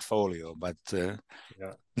their portfolio. But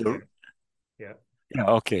Yeah. Yeah. yeah,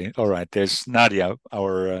 okay, all right. There's Nadia,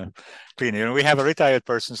 our cleaner. We have a retired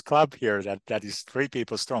persons club here that is 3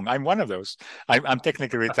 people strong. I'm one of those. I'm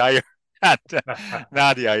technically retired. And,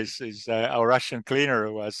 Nadia is our Russian cleaner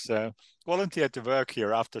who was volunteered to work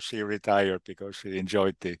here after she retired because she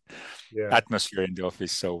enjoyed the Yeah. atmosphere in the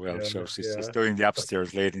office so well. Yeah. So she's Yeah. doing the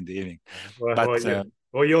upstairs late in the evening. Well,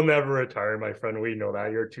 But you'll never retire, my friend. We know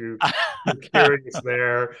that you're too curious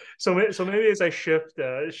there. So maybe as I shift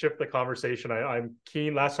the conversation, I'm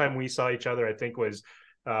keen. Last time we saw each other, I think was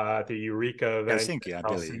the Eureka event Helsinki, I in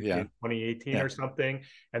believe. Helsinki in Yeah, 2018 yeah, or something.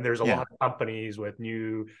 And there's a yeah. lot of companies with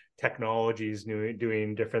new technologies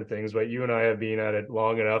doing different things. But you and I have been at it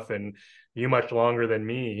long enough, and you much longer than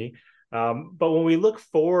me. But when we look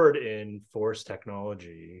forward in forest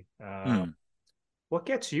technology, Mm, what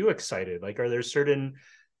gets you excited? Like, are there certain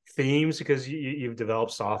themes because you've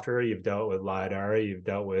developed software, you've dealt with LiDAR, you've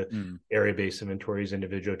dealt with mm, area-based inventories,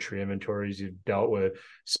 individual tree inventories, you've dealt with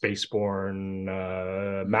spaceborne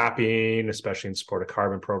mm, mapping, especially in support of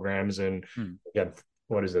carbon programs, and mm, again,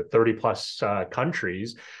 what is it, 30 plus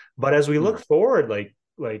countries. But as we look mm. forward,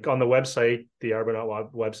 like on the website, the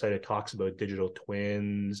Arbonaut website, it talks about digital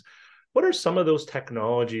twins. What are some of those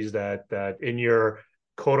technologies that in your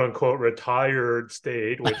quote unquote retired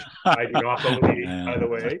state, which I do not believe, by the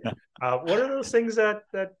way. What are those things that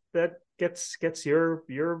gets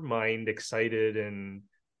your mind excited and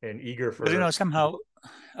eager Well, for? somehow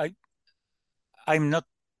I I'm not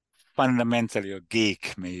fundamentally a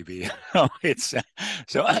geek, maybe. It's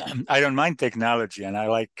so I don't mind technology, and I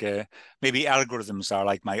like maybe algorithms are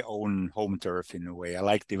like my own home turf in a way. I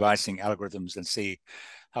like devising algorithms and see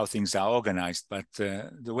how things are organized. But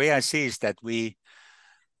the way I see is that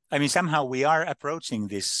I mean, somehow we are approaching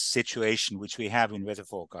this situation which we have in weather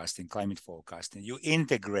forecasting, climate forecasting. You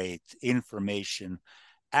integrate information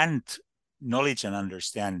and knowledge and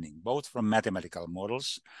understanding, both from mathematical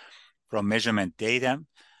models, from measurement data,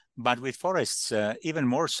 but with forests, even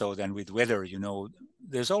more so than with weather,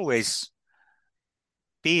 there's always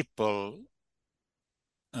people,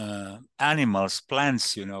 animals,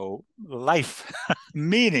 plants, life,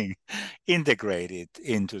 meaning integrated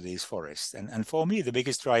into these forests. And for me, the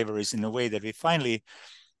biggest driver is in a way that we finally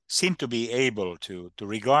seem to be able to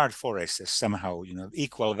regard forests as somehow,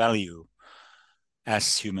 equal value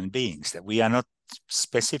as human beings, that we are not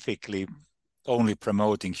specifically only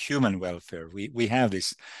promoting human welfare. We have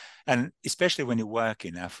this, and especially when you work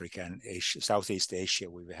in Africa and Asia, Southeast Asia,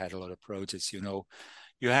 we've had a lot of projects. You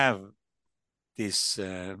have these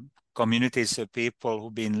communities of people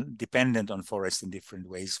who've been dependent on forests in different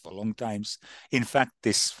ways for long times. In fact,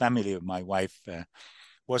 this family of my wife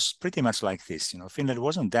was pretty much like this. Finland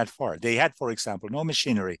wasn't that far. They had, for example, no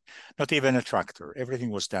machinery, not even a tractor.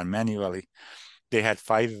 Everything was done manually. They had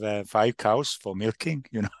five cows for milking,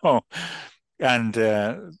 and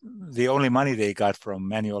the only money they got from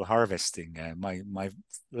manual harvesting. My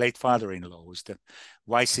late father-in-law was the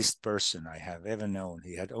wisest person I have ever known.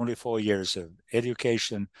 He had only 4 years of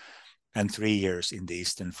education and 3 years in the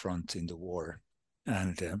Eastern Front in the war,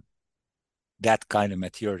 and that kind of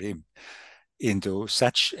matured him into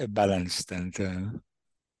such a balanced and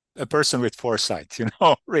a person with foresight,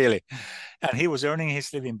 really. And he was earning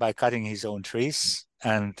his living by cutting his own trees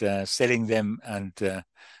and selling them and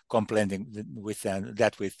complementing with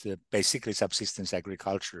that with basically subsistence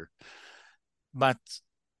agriculture. But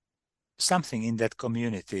something in that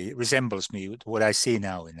community resembles me with what I see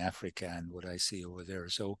now in Africa and what I see over there.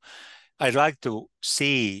 So I'd like to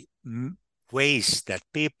see ways that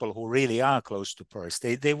people who really are close to forests,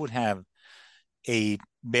 they would have a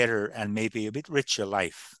better and maybe a bit richer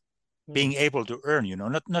life, being able to earn,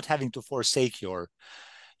 not having to forsake your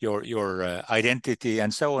identity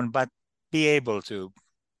and so on, but be able to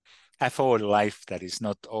afford a life that is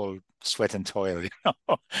not all sweat and toil.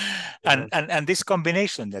 Yeah, And this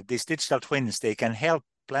combination, that these digital twins, they can help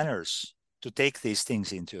planners to take these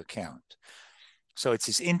things into account. So it's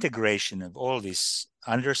this integration of all this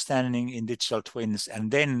understanding in digital twins, and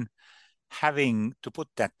then having to put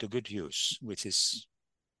that to good use, which is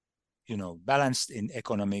balanced in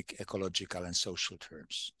economic, ecological, and social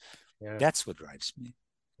terms. yeah. That's what drives me.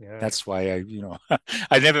 Yeah. That's why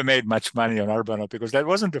I never made much money on Arbonaut because that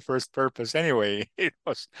wasn't the first purpose anyway. It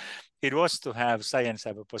was to have science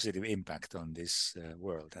have a positive impact on this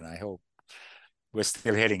world, and I hope we're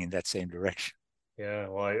still heading in that same direction. Yeah,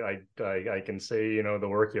 well, I can say, the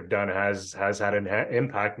work you've done has had an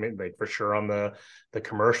impact, like for sure on the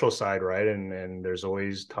commercial side, right? And there's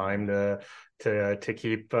always time to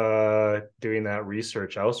keep doing that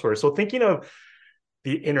research elsewhere. So thinking of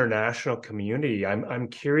the international community, I'm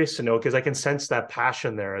curious to know, because I can sense that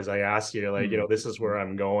passion there as I ask you, like, Mm. this is where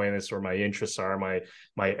I'm going, this is where my interests are, my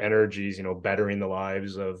energies, bettering the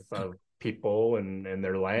lives of people and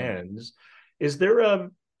their Mm. lands. Is there a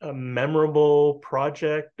memorable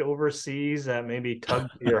project overseas that maybe tugged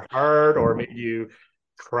your heart or made you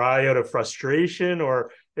cry out of frustration,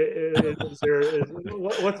 or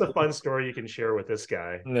what's a fun story you can share with this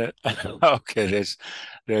guy? Okay,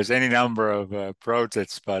 there's any number of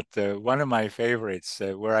projects, but one of my favorites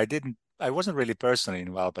where I wasn't really personally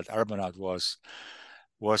involved, but Arbonaut was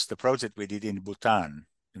the project we did in Bhutan.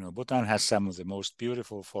 Bhutan has some of the most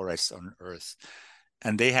beautiful forests on earth,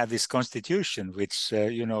 and they have this constitution which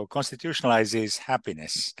constitutionalizes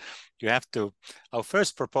happiness. You have to. Our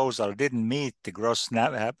first proposal didn't meet the gross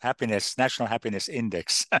happiness national happiness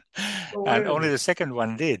index, No and only way. the second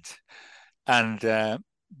one did. And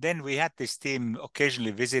then we had this team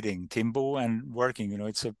occasionally visiting Timbu and working.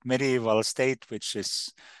 It's a medieval state which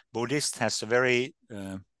is Buddhist, has a very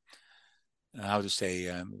how to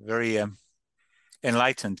say very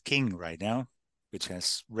enlightened king right now, which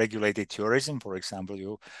has regulated tourism. For example,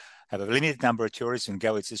 you have a limited number of tourists and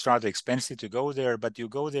go. It's rather expensive to go there, but you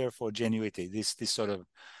go there for genuity. This sort of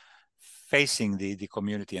facing the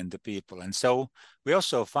community and the people. And so we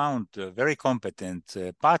also found very competent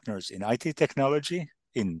partners in IT technology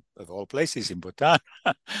in, of all places, in Bhutan,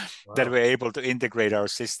 that Wow. were able to integrate our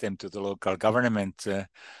system to the local government.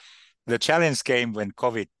 The challenge came when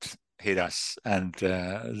COVID hit us, and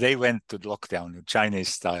they went to lockdown, Chinese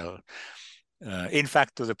style. In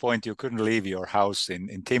fact, to the point you couldn't leave your house in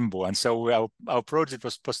Timbu. And so our project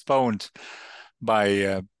was postponed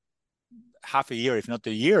by half a year, if not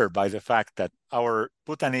a year, by the fact that our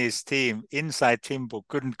Bhutanese team inside Timbu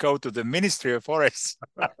couldn't go to the Ministry of Forests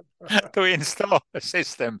to install the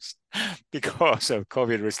systems because of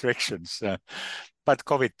COVID restrictions. But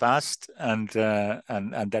COVID passed, and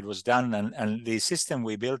that was done. And the system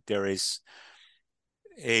we built there is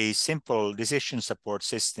a simple decision support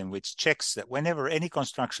system which checks that whenever any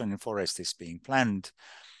construction in forest is being planned,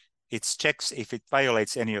 it checks if it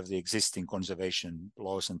violates any of the existing conservation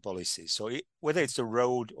laws and policies. So whether it's a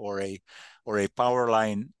road or a power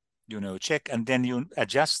line, check, and then you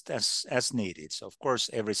adjust as needed. So of course,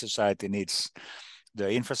 every society needs the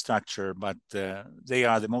infrastructure, but they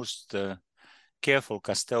are the most careful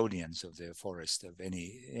custodians of the forest of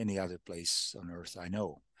any other place on earth I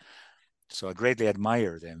know. So I greatly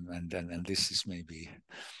admire them, and this is maybe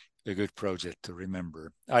a good project to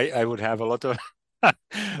remember. I would have a lot of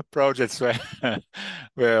projects where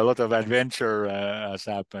where a lot of adventure has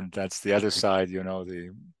happened. That's the other side,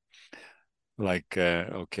 the like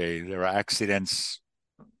okay, there are accidents.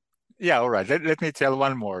 Yeah, all right. Let me tell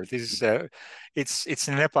one more. This is it's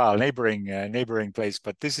in Nepal, neighboring place,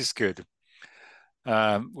 but this is good.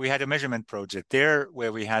 We had a measurement project there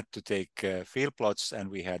where we had to take field plots,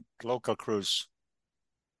 and we had local crews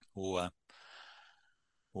who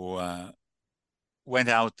who went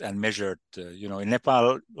out and measured. In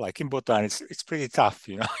Nepal, like in Bhutan, it's pretty tough.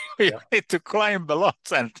 You Yeah. need to climb a lot,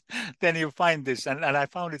 and then you find this. And I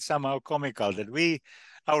found it somehow comical that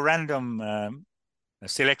our random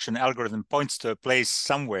selection algorithm points to a place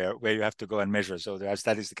somewhere where you have to go and measure. So there are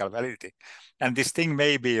statistical validity, and this thing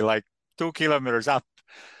may be like 2 kilometers up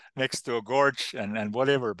next to a gorge and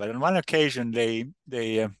whatever. But on one occasion, the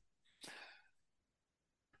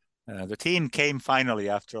team came finally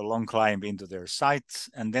after a long climb into their site,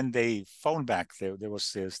 and then they phoned back. There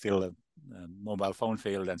was still a mobile phone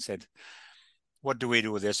field, and said, "What do we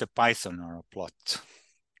do? There's a python on our plot."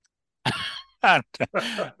 And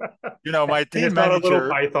my And team it's not a little manager,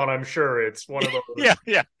 python, I'm sure. It's one of yeah, those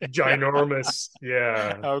yeah, yeah. ginormous,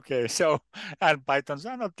 yeah. Okay, so and pythons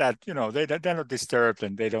are not that, they're not disturbed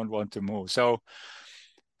and they don't want to move. So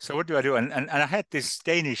what do I do? And I had this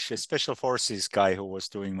Danish special forces guy who was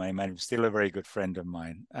doing my management, still a very good friend of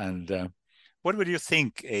mine. And what would you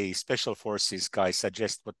think a special forces guy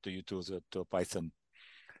suggests? What do you do to a python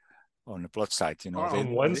on the plot site? They,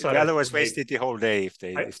 On one they side, I feel otherwise like wasted the whole day if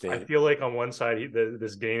they I, if I they. feel like on one side,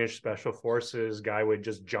 this Danish special forces guy would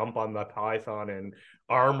just jump on the python and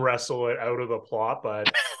arm wrestle it out of the plot.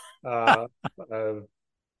 But uh, uh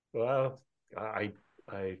well, I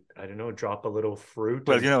I don't know, drop a little fruit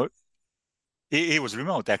Well, and he was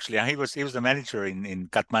remote actually. He was the manager in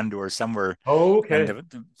Kathmandu or somewhere, oh, and okay.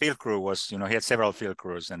 the field crew was, he had several field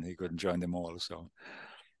crews and he couldn't join them all. So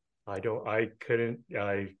I couldn't,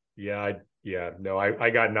 yeah, no, I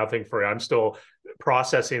got nothing for it. I'm still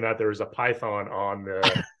processing that there's a python on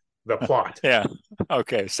the plot. yeah,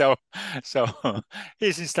 okay. So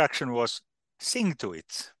his instruction was sing to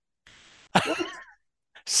it, What?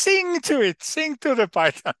 sing to the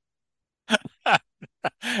python.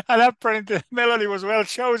 And apparently the melody was well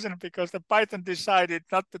chosen because the python decided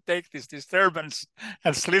not to take this disturbance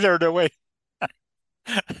and slithered away.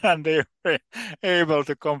 And they were able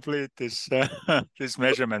to complete this this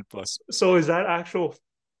measurement plot. So is that actual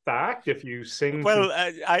fact? If you sing to Well,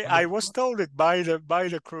 I was told it by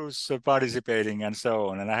the crews participating and so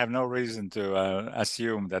on, and I have no reason to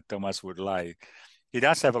assume that Thomas would lie. He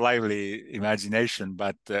does have a lively imagination,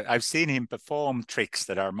 but I've seen him perform tricks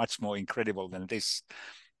that are much more incredible than this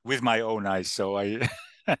with my own eyes. So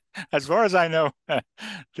as far as I know,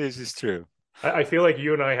 this is true. I feel like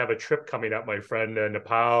you and I have a trip coming up, my friend,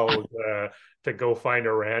 Nepal, to go find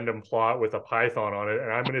a random plot with a python on it,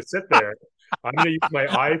 and I'm going to sit there. I'm going to use my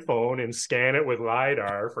iPhone and scan it with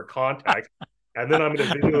lidar for context, and then I'm going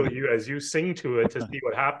to video you as you sing to it to see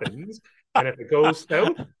what happens. And if it goes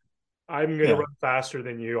south, I'm going to Yeah. run faster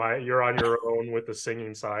than you. You're on your own with the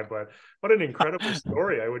singing side, but what an incredible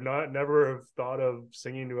story! I would not never have thought of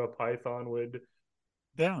singing to a python would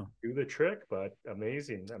Yeah. do the trick, but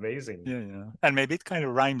amazing, amazing. Yeah. And maybe it kind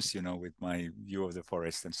of rhymes, with my view of the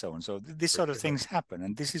forest and so on. So these For sort of sure. things happen,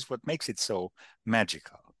 and this is what makes it so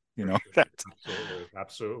magical. For sure. That. Absolutely.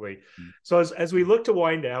 Absolutely. Mm. So as we look to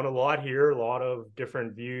wind down, a lot here, a lot of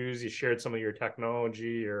different views. You shared some of your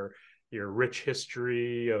technology, your rich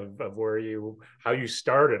history of where how you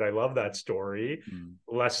started. I love that story. Mm.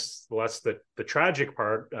 Less the tragic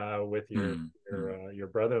part with Mm. Mm. your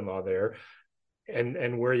brother-in-law there,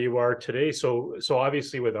 and where you are today. So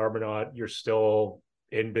obviously with Arbonaut, you're still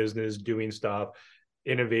in business, doing stuff,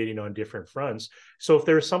 innovating on different fronts. So if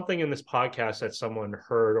there's something in this podcast that someone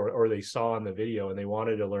heard or they saw in the video and they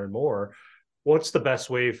wanted to learn more, what's the best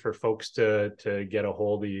way for folks to get a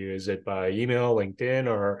hold of you? Is it by email, LinkedIn,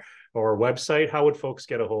 or website? How would folks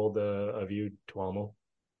get a hold of you, Tuomo?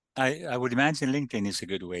 I would imagine LinkedIn is a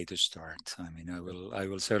good way to start. I mean, I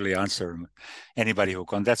will certainly answer anybody who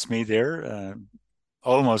contacts me there.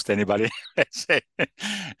 Almost anybody, let's say.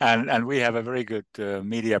 And we have a very good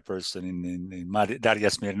media person in Daria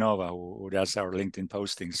Smirnova who does our LinkedIn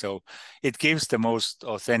posting. So it gives the most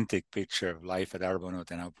authentic picture of life at Arbonaut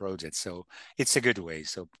and our project. So it's a good way.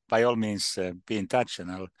 So by all means, be in touch,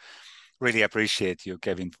 and I'll really appreciate you,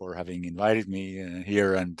 Kevin, for having invited me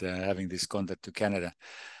here and having this contact to Canada.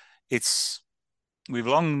 We've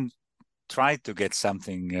long tried to get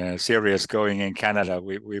something serious going in Canada.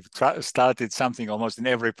 We've started something almost in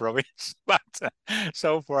every province, but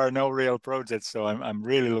so far no real projects. So I'm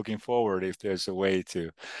really looking forward if there's a way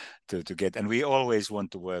to get. And we always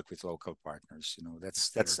want to work with local partners.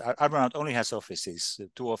 That's Arbonaut only has offices,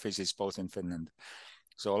 2 offices, both in Finland.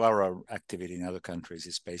 So all our activity in other countries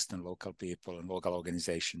is based on local people and local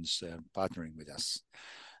organizations partnering with us.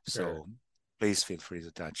 So. Sure. Please feel free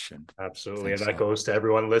to touch. And absolutely, and that goes to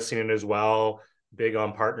everyone listening as well. Big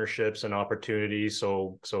on partnerships and opportunities.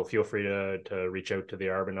 So feel free to reach out to the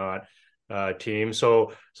Arbonaut team.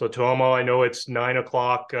 So Tuomo, I know it's 9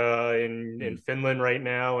 o'clock in Finland right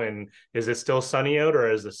now, and is it still sunny out, or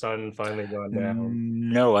has the sun finally gone down?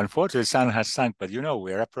 No, unfortunately, the sun has sunk, but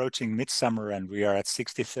we're approaching midsummer and we are at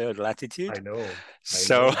 63rd latitude. I know.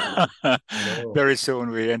 So I know. very soon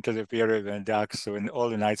we enter the period when dark, so all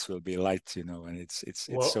the nights will be light, and it's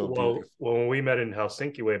so beautiful. Well, when we met in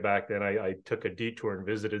Helsinki way back then, I took a detour and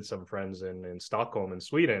visited some friends in Stockholm in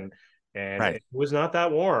Sweden, and Right. it was not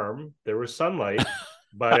that warm. There was sunlight,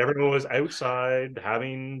 but everyone was outside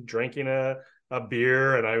drinking a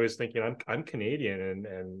beer, and I was thinking, I'm Canadian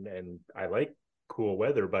and I like cool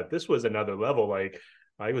weather, but this was another level. Like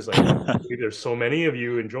I was like, I can't believe there's so many of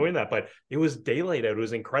you enjoying that, but it was daylight out. It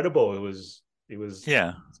was incredible. It was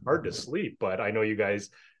Yeah. it's hard to sleep, but I know you guys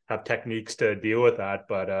have techniques to deal with that.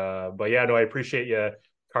 But yeah, no, I appreciate you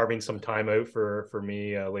carving some time out for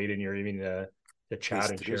me late in your evening to chat Pleased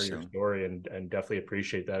and to do share your so. story, and definitely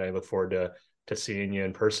appreciate that. I look forward to seeing you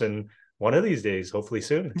in person one of these days, hopefully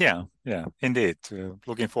soon. Yeah, indeed.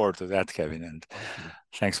 Looking forward to that, Kevin. And Awesome.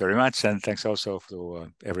 thanks very much. And thanks also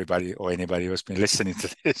to everybody or anybody who's been listening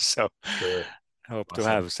to this. So Sure. I hope to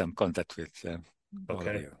Awesome. have some contact with all of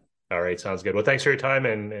Okay. you. All right. Sounds good. Well, thanks for your time,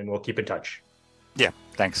 and we'll keep in touch. Yeah,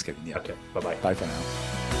 thanks, Kevin. Yeah. Okay. Bye bye. Bye for now.